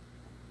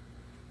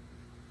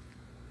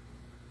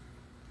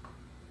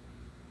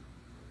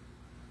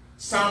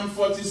 Psalm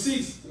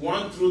 46,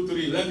 1 through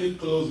 3. Let me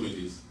close with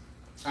this.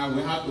 And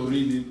we have to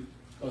read it.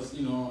 Because,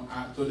 you know,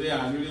 today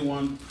I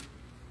want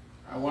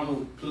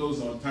to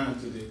close on time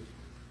today.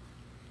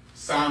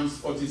 Psalms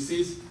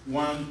 46,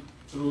 1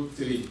 through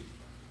 3.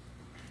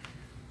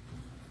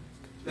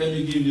 Let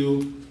me give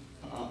you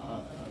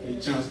a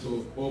chance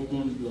to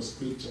open your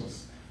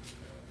scriptures.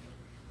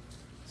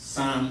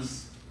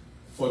 Psalms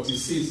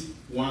 46,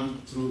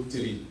 1 through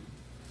 3.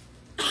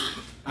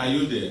 Are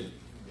you there?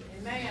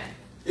 Amen.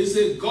 It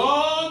says,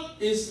 God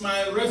is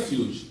my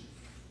refuge.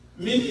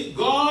 Meaning,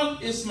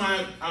 God is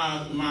my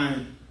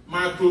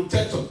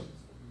protector.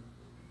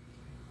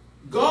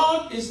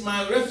 God is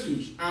my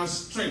refuge and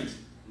strength.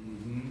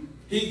 Mm-hmm.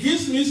 He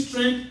gives me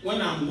strength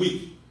when I'm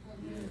weak.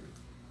 Mm-hmm.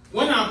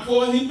 When I'm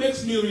poor, He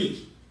makes me rich.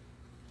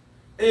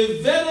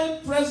 A very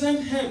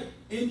present help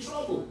in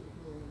trouble.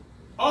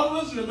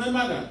 Always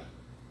remember that.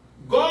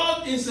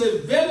 God is a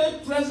very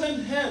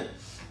present help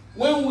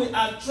when we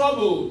are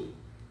troubled.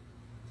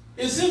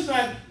 It seems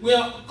like we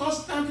are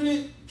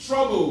constantly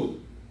troubled.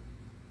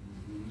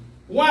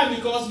 Why?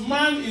 Because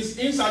man is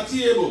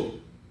insatiable.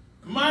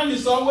 Man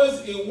is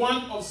always in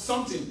want of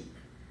something.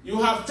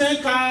 You have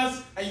 10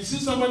 cars and you see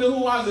somebody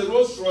who has a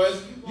Rolls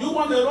Royce, you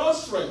want a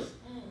Rolls Royce.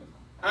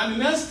 And the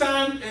next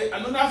time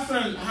another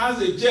friend has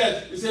a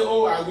jet, you say,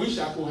 oh, I wish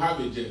I could have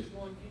a jet.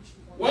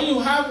 When you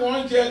have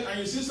one jet and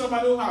you see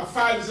somebody who has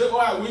 5, you say, oh,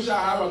 I wish I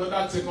have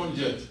another second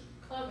jet.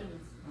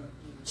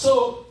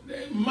 So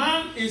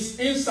man is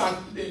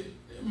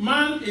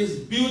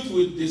built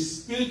with the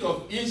spirit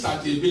of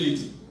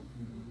insatiability.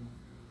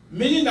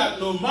 Meaning that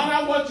no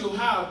matter what you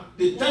have,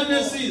 the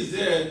tendency is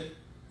there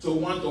to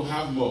want to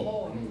have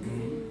more.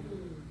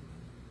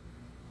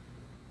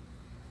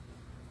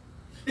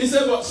 He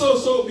said, but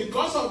so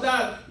because of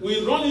that,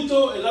 we run into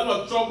a lot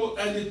of trouble,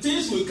 and the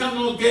things we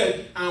cannot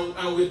get,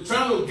 and we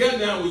try to get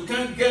them, we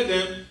can't get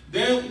them,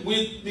 then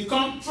we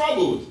become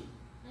troubled.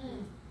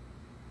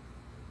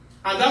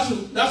 And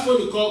that's what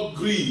we call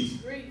greed.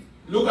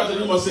 Look at the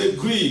name and say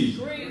greed.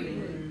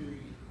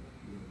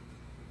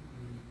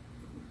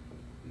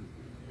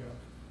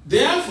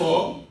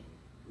 Therefore,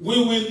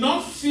 we will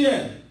not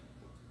fear,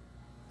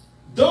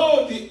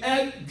 though the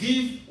earth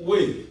give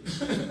way.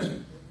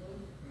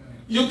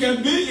 You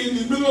can be in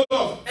the middle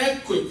of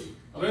earthquake.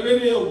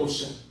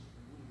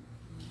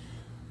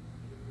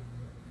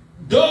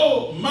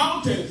 Though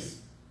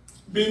mountains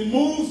be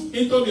moved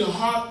into the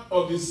heart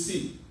of the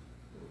sea.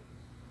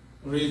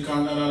 There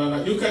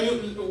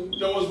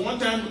was one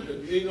time,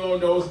 there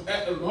was a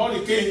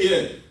hurricane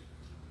here.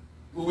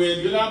 We were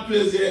in the other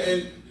place here,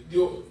 and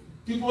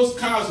people's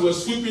cars were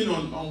sweeping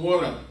on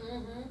water.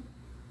 Mm-hmm.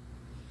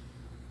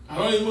 I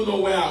don't even know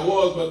where I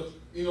was, but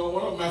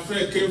one of my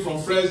friends came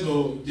from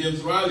Fresno,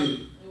 James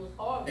Riley,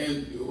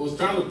 and was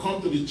trying to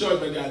come to the church,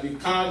 but the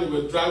car they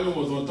were driving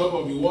was on top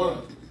of the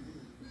water.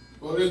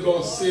 But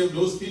God saved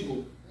those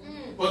people.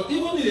 But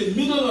even in the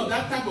middle of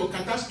that type of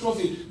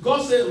catastrophe,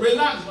 God said,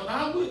 relax, but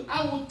I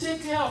will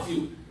take care of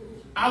you.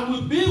 I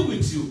will be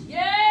with you.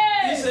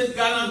 Yes. It's a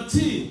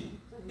guarantee.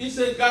 It's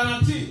a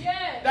guarantee.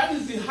 Yes. That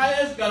is the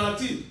highest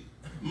guarantee.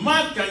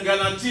 Man can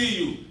guarantee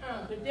you.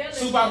 The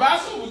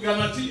Supervisor will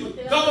guarantee you.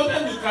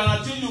 Government will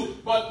guarantee you.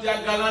 But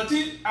their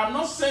guarantee, I'm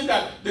not saying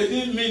that they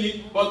didn't mean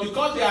it, but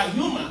because they are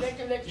humans, They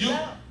can let you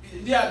down.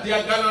 their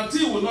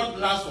guarantee will not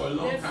last for a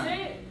long That's time.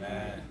 it.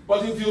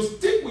 But if you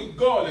stick with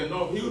God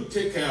enough, He will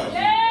take care of you.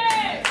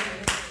 Yes.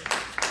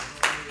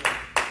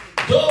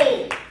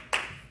 Though,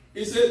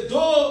 He said,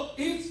 though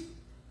it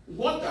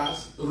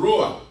waters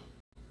roar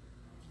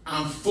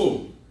and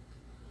foam,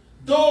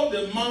 though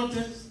the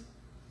mountains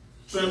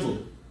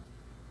tremble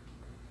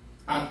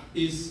at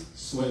His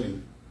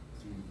swelling.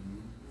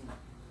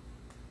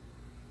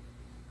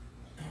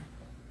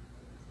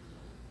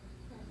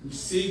 You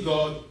see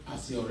God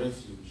as your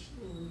refuge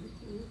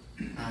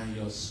and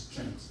your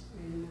strength,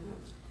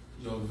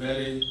 your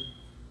very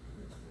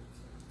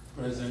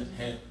present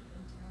help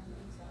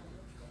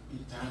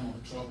in time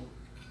of trouble.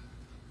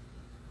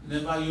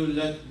 Never you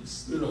let the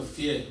spirit of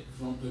fear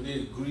from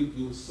today grip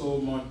you so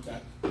much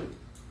that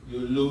you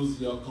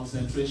lose your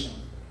concentration.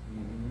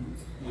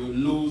 You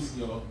lose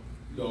your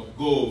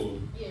goal.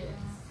 Yes.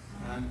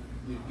 And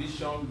the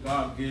vision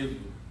God gave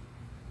you.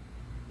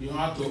 You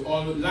have to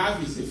always,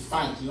 life is a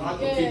fight. You have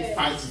to keep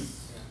fighting.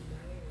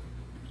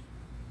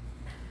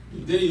 The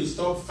day you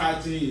stop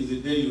fighting is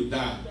the day you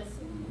die.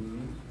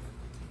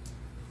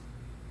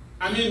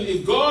 I mean,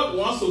 if God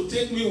wants to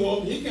take me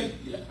home, He can.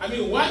 I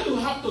mean, why do you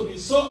have to be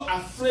so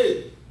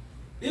afraid,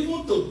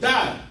 even to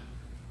die?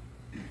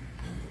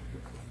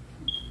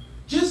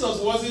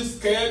 Jesus wasn't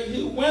scared.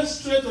 He went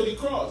straight to the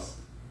cross.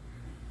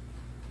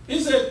 He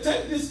said,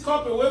 take this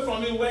cup away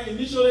from me, when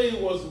initially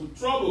he was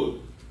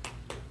troubled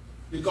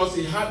because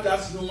he had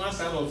that human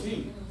side of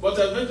him. But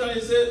eventually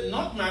he said,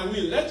 not my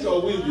will, let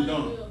your will be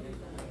done.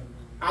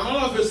 And all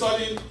of a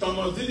sudden,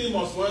 Thomas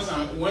Didymus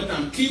went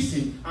and kissed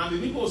him. And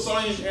the people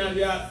saw him, and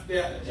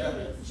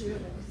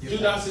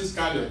Judas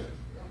Iscariot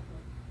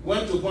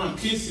went to go and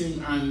kiss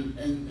him, and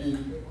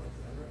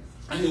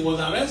he was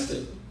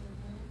arrested.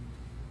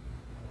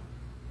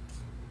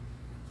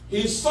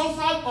 He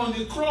suffered on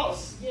the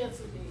cross. Yes,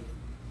 he did.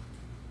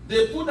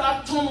 They put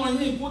that thorn on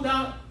him, put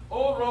that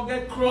old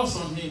rugged cross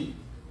on him.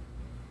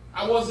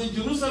 I was in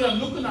Jerusalem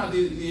looking at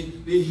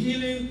the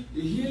healing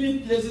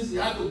places he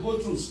had to go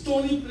through,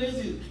 stony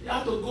places he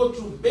had to go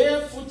through,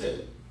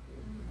 barefooted,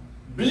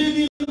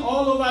 bleeding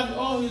all over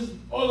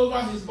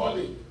his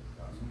body.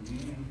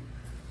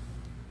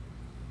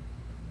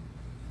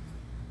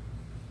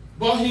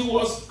 But he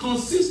was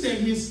consistent.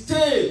 He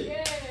stayed.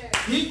 Yeah.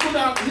 He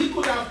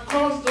could have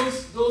caused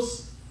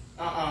those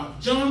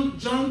John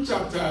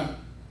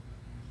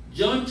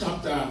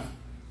chapter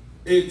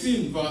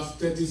 18 verse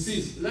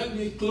 36. Let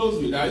me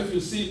close with that. If you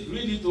see,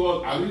 read it to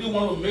us. I really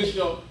want to make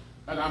sure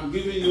that I'm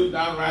giving you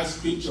that right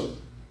scripture.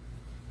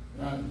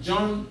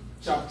 John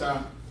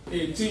chapter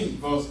 18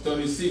 verse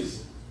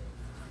 36.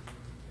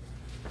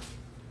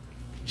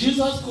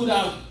 Jesus could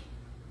have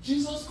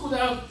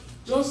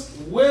just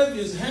waved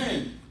his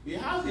hand. He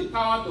has the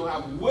power to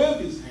have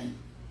waved his hand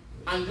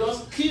and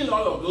just kill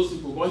all of those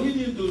people, but he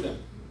didn't do that.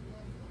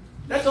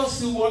 Let us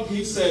see what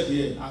he said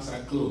here as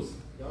I close.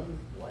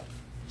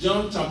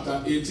 John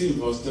chapter 18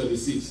 verse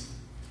 36.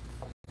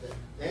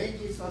 Then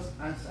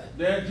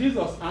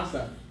Jesus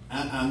answered,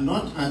 I am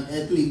not an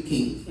earthly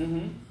king.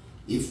 Mm-hmm.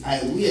 If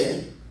I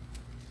were,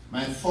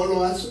 my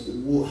followers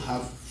would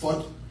have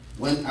fought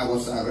when I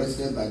was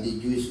arrested by the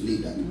Jewish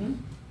leader. Mm-hmm.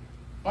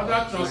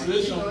 Other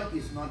translation my kingdom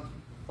is not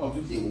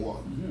of the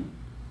world. Mm-hmm.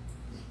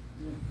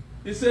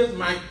 He says,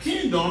 my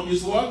kingdom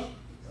is what?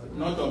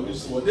 Not of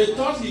this world. They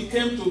thought he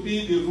came to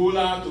be the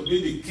ruler, to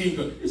be the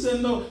king. He said,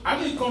 no, I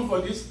didn't come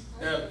for this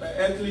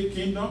earthly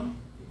kingdom.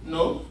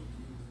 No.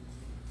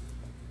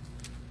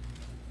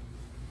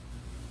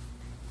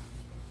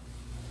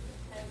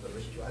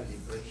 Spiritual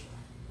liberation.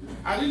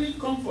 I didn't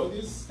come for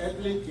this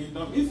earthly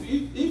kingdom.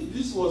 If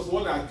this was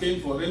what I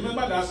came for,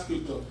 remember that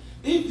scripture.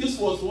 If this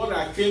was what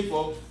I came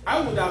for, I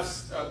would have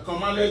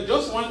commanded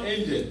just one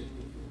angel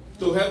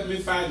to help me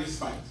fight this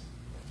fight.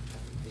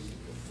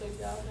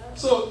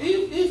 So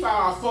if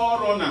our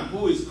forerunner,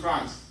 who is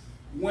Christ,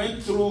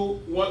 went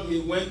through what he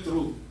went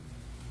through,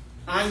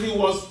 and he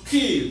was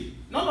killed,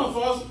 none of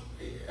us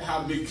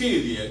have been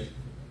killed yet.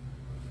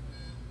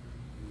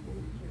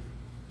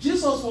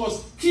 Jesus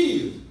was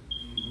killed,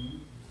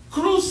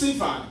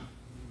 crucified,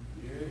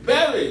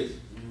 buried.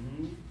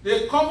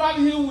 They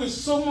covered him with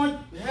so much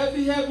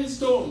heavy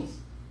stones,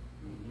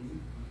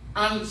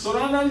 and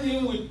surrounded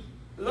him with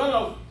a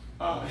lot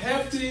of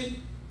hefty,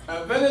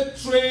 very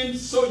trained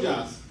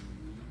soldiers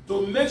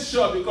to make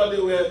sure, because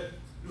there were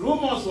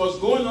rumors was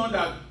going on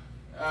that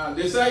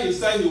he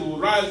said he will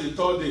rise the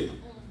third day.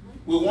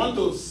 We want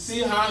to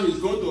see how he's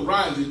going to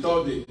rise the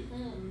third day.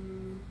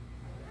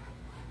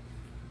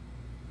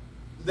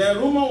 The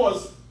rumor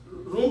was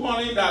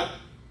rumoring that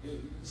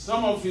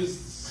some of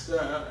his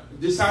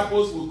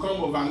disciples will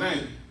come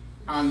overnight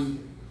and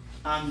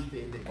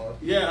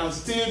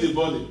steal the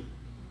body.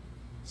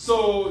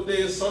 So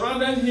they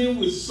surrounded him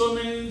with so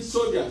many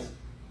soldiers.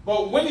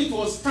 But when it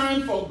was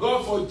time for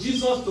God, for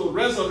Jesus to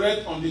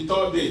resurrect on the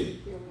third day,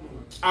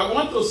 I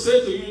want to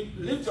say to you,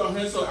 lift your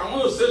hands up. I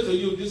want to say to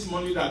you this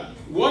morning that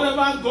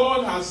whatever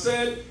God has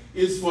said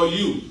is for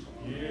you.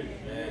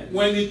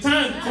 When the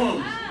time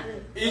comes,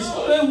 it's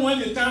only when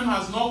the time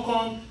has not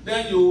come,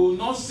 then you will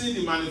not see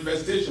the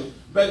manifestation.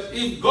 But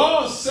if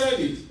God said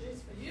it,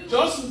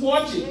 just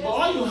watch it. But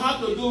all you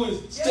have to do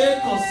is stay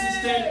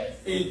consistent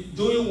in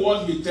doing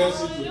what He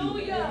tells you to do.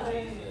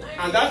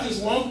 And that is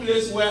one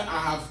place where I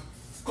have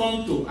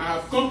come to. I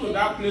have come to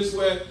that place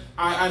where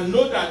I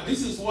know that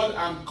this is what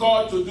I'm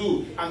called to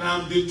do. And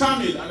I'm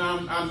determined and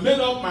I'm made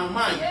up my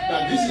mind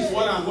that this is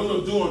what I'm going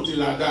to do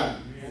until I die.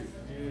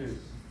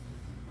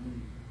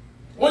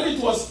 When it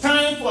was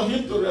time for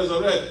Him to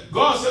resurrect,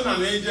 God sent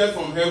an angel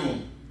from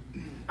heaven.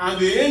 And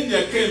the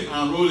angel came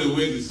and rolled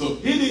away the stone.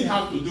 He didn't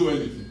have to do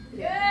anything.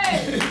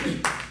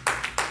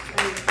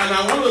 And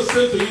I want to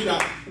say to you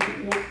that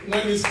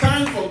when it's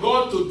time for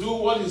God to do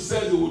what He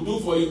said He will do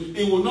for you,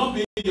 it will not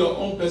be your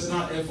own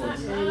personal effort.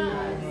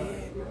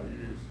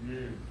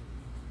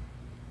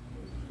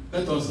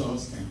 Let us all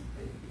stand.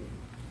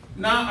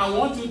 Now I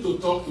want you to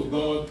talk to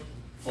God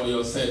for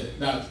yourself.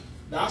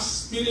 That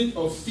spirit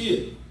of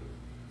fear,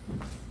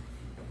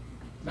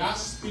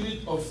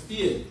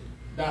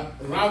 that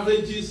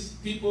ravages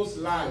people's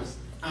lives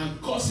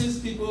and causes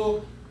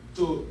people's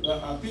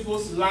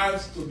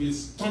lives to be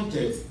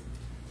stunted,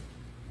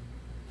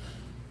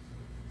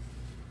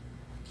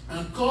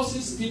 and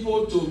causes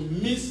people to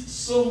miss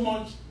so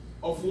much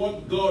of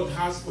what God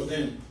has for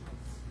them.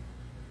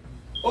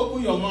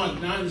 Open your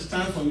mouth. Now it's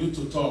time for you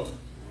to talk.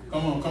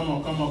 Come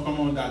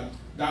on.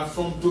 That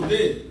from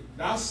today,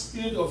 that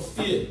spirit of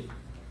fear,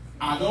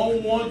 I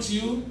don't want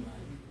you.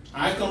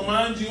 I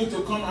command you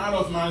to come out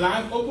of my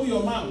life. Open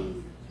your mouth.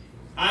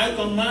 I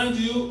command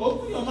you,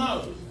 open your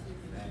mouth.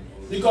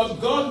 Because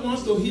God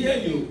wants to hear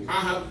you.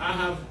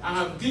 I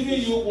have given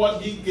you what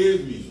He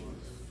gave me.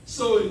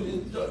 So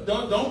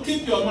don't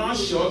keep your mouth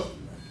shut,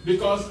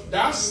 because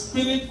that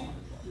spirit,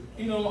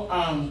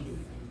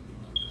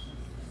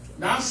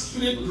 that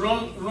spirit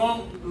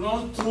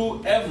run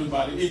through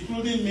everybody,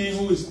 including me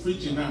who is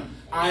preaching now.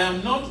 I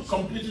am not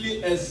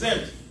completely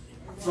exempt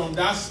from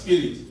that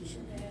spirit.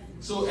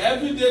 So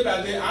every day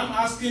by day, I'm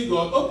asking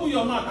God, open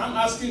your mouth. I'm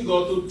asking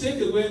God to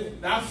take away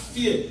that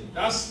fear,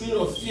 that spirit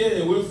of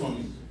fear away from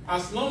me.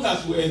 As long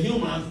as we're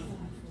human,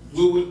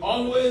 we will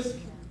always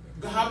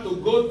have to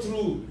go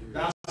through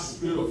that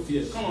spirit of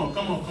fear. Come on.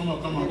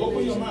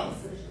 Open your mouth.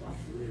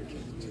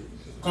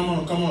 Come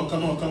on.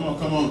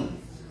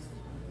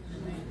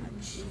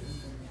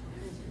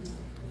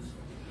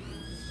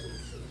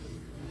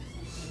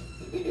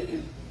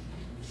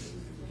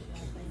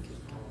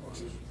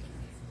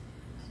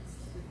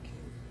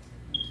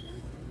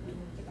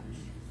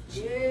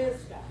 Yes,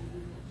 God.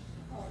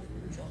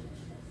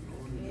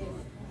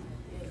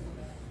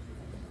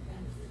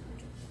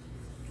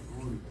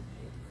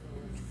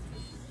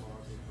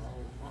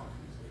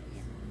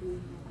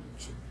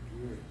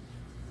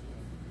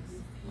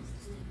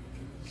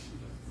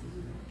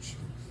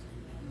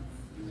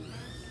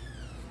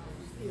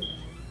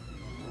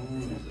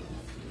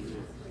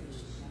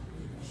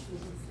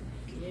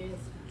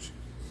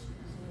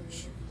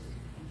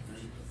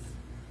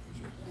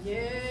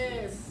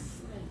 Yes.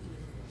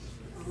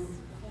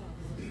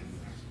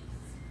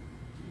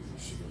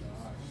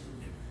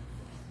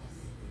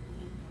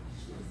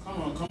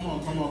 Come on.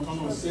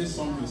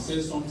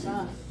 Say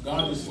something.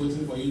 God is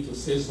waiting for you to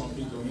say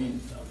something to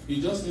Him.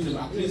 You just need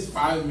at least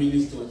 5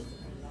 minutes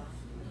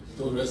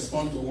to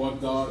respond to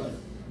what God.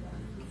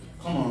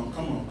 Come on.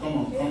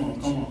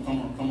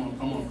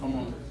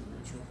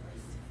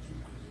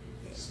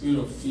 Spirit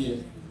of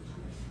fear.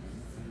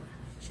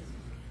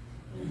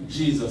 In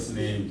Jesus'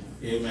 name,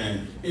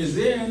 amen. Is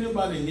there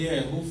anybody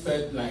here who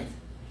felt like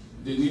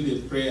they need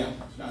a prayer,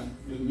 that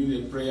they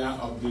need a prayer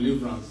of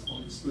deliverance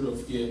from the spirit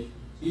of fear?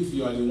 If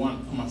you are the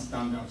one, come and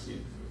stand out here.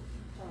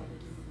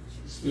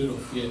 Spirit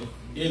of fear.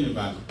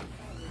 Anybody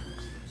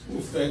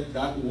who felt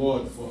that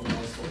word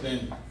was for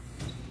them.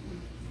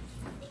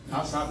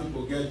 That's how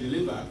people get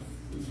delivered.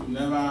 If you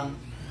never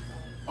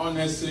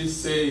honestly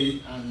say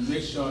it and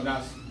make sure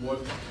that's what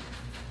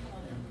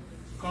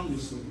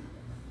comes to.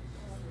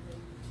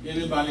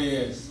 Anybody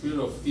else? Spirit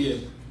of fear.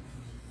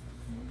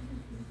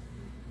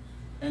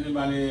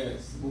 Anybody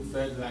else who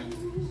felt like,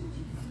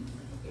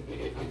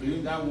 I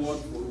believe that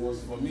word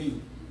was for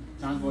me.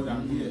 Thank God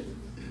I'm here.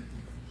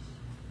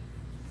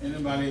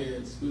 Anybody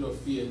else? Spirit of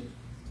fear.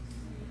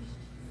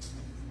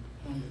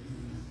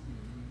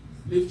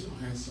 Lift your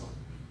hands up.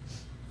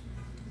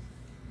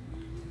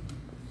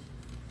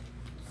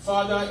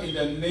 Father, in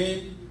the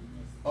name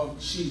of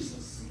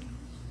Jesus,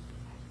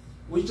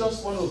 we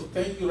just want to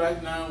thank you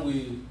right now.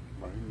 We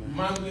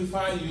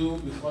magnify you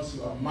because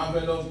you are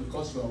marvelous,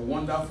 because you are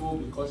wonderful,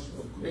 because you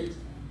are great.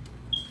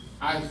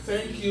 I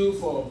thank you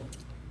for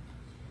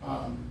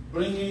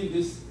bringing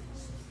these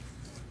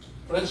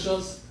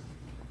precious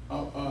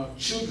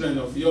children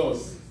of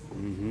yours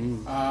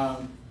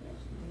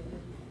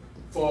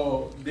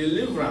for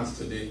deliverance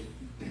today,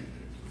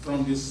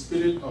 from the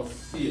spirit of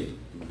fear.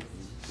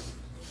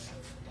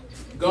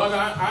 God,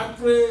 I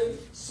pray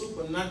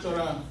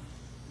supernatural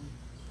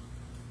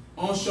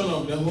unction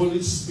of the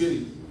Holy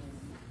Spirit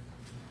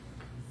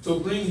to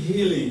bring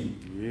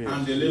healing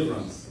and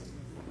deliverance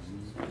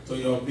to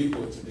your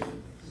people today.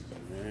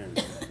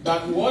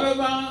 That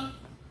whatever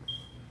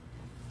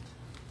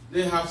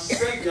they have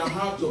set their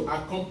heart to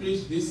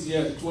accomplish this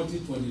year,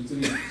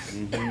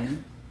 2023,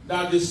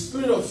 that the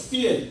spirit of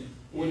fear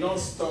will not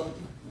stop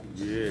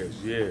you.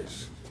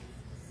 Yes.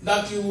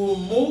 That you will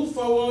move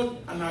forward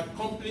and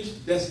accomplish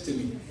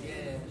destiny.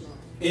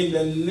 In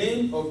the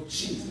name of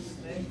Jesus.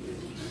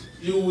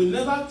 You will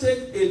never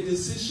take a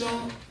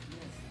decision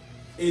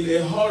in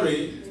a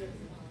hurry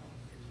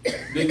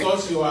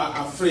because you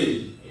are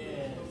afraid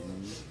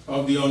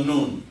of the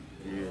unknown.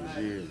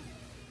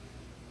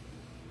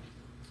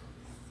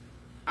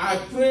 I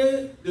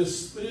pray the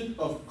spirit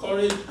of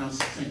courage and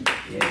strength.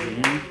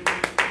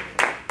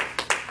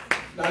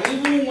 That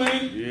even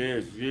when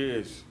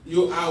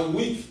you are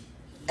weak,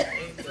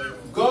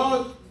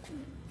 God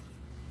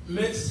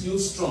makes you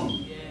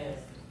strong.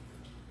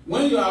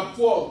 When you are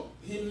poor,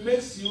 He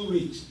makes you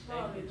rich.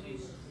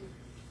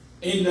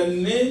 In the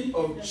name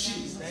of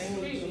Jesus.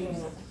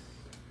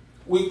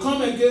 We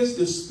come against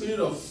the spirit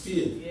of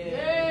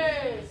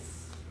fear.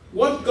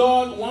 What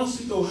God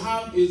wants you to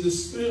have is the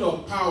spirit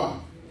of power,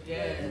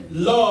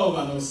 love,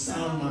 and of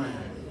sound mind.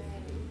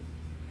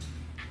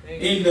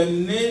 In the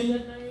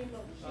name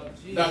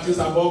that is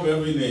above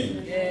every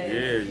name.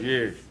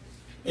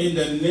 In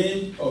the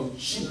name of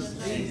Jesus.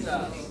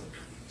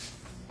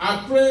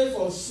 I pray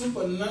for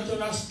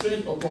supernatural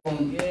strength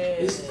upon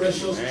His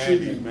precious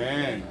children.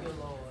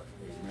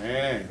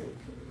 Amen.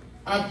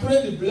 I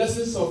pray the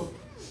blessings of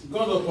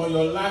God upon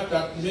your life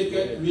that make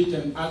it rich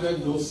and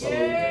added no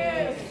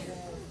sorrow.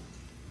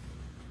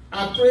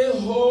 I pray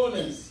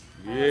wholeness.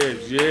 I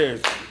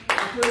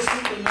pray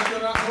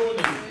supernatural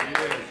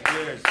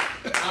wholeness.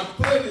 I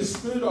pray the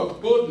spirit of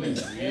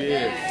boldness.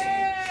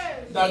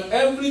 That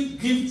every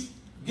gift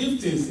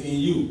is in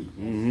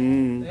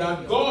you.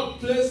 That God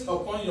placed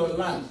upon your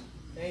life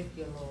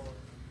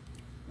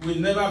will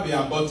never be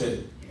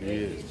aborted.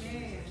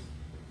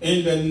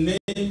 In the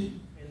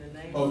name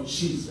of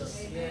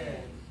Jesus.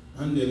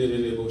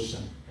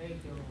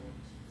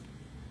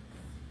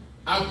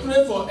 I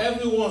pray for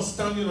everyone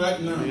standing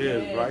right now.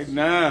 Right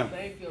now.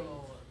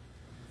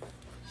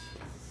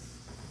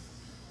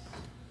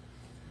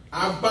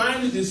 I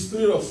bind the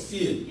spirit of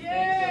fear.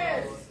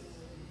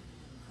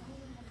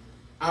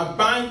 I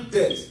bind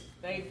death.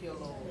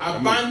 I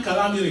bind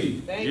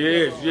calamity.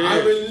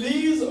 I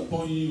release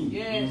upon you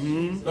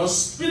the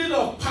spirit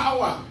of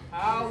power,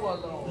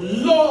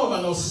 love,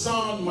 and of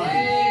sound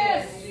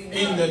mind.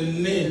 In the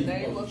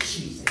name of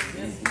Jesus.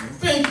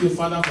 Thank you,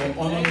 Father, for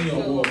honoring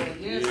your word. I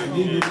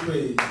give you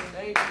praise.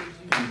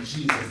 In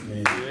Jesus'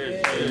 name.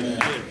 Amen.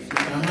 You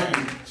can have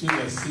the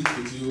children sit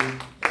with you.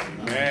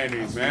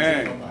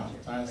 Amen.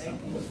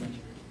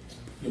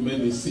 You may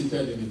be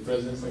seated in the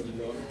presence of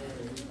the Lord.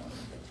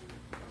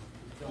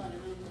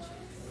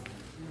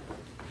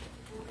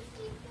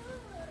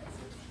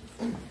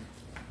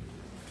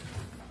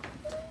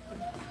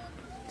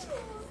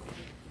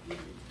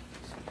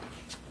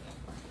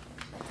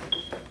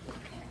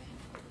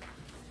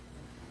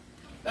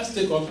 Let's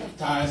take off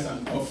tithes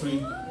and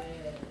offering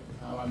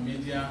our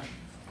media.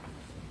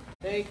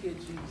 Thank you,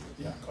 Jesus.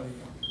 Yeah, call it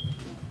out.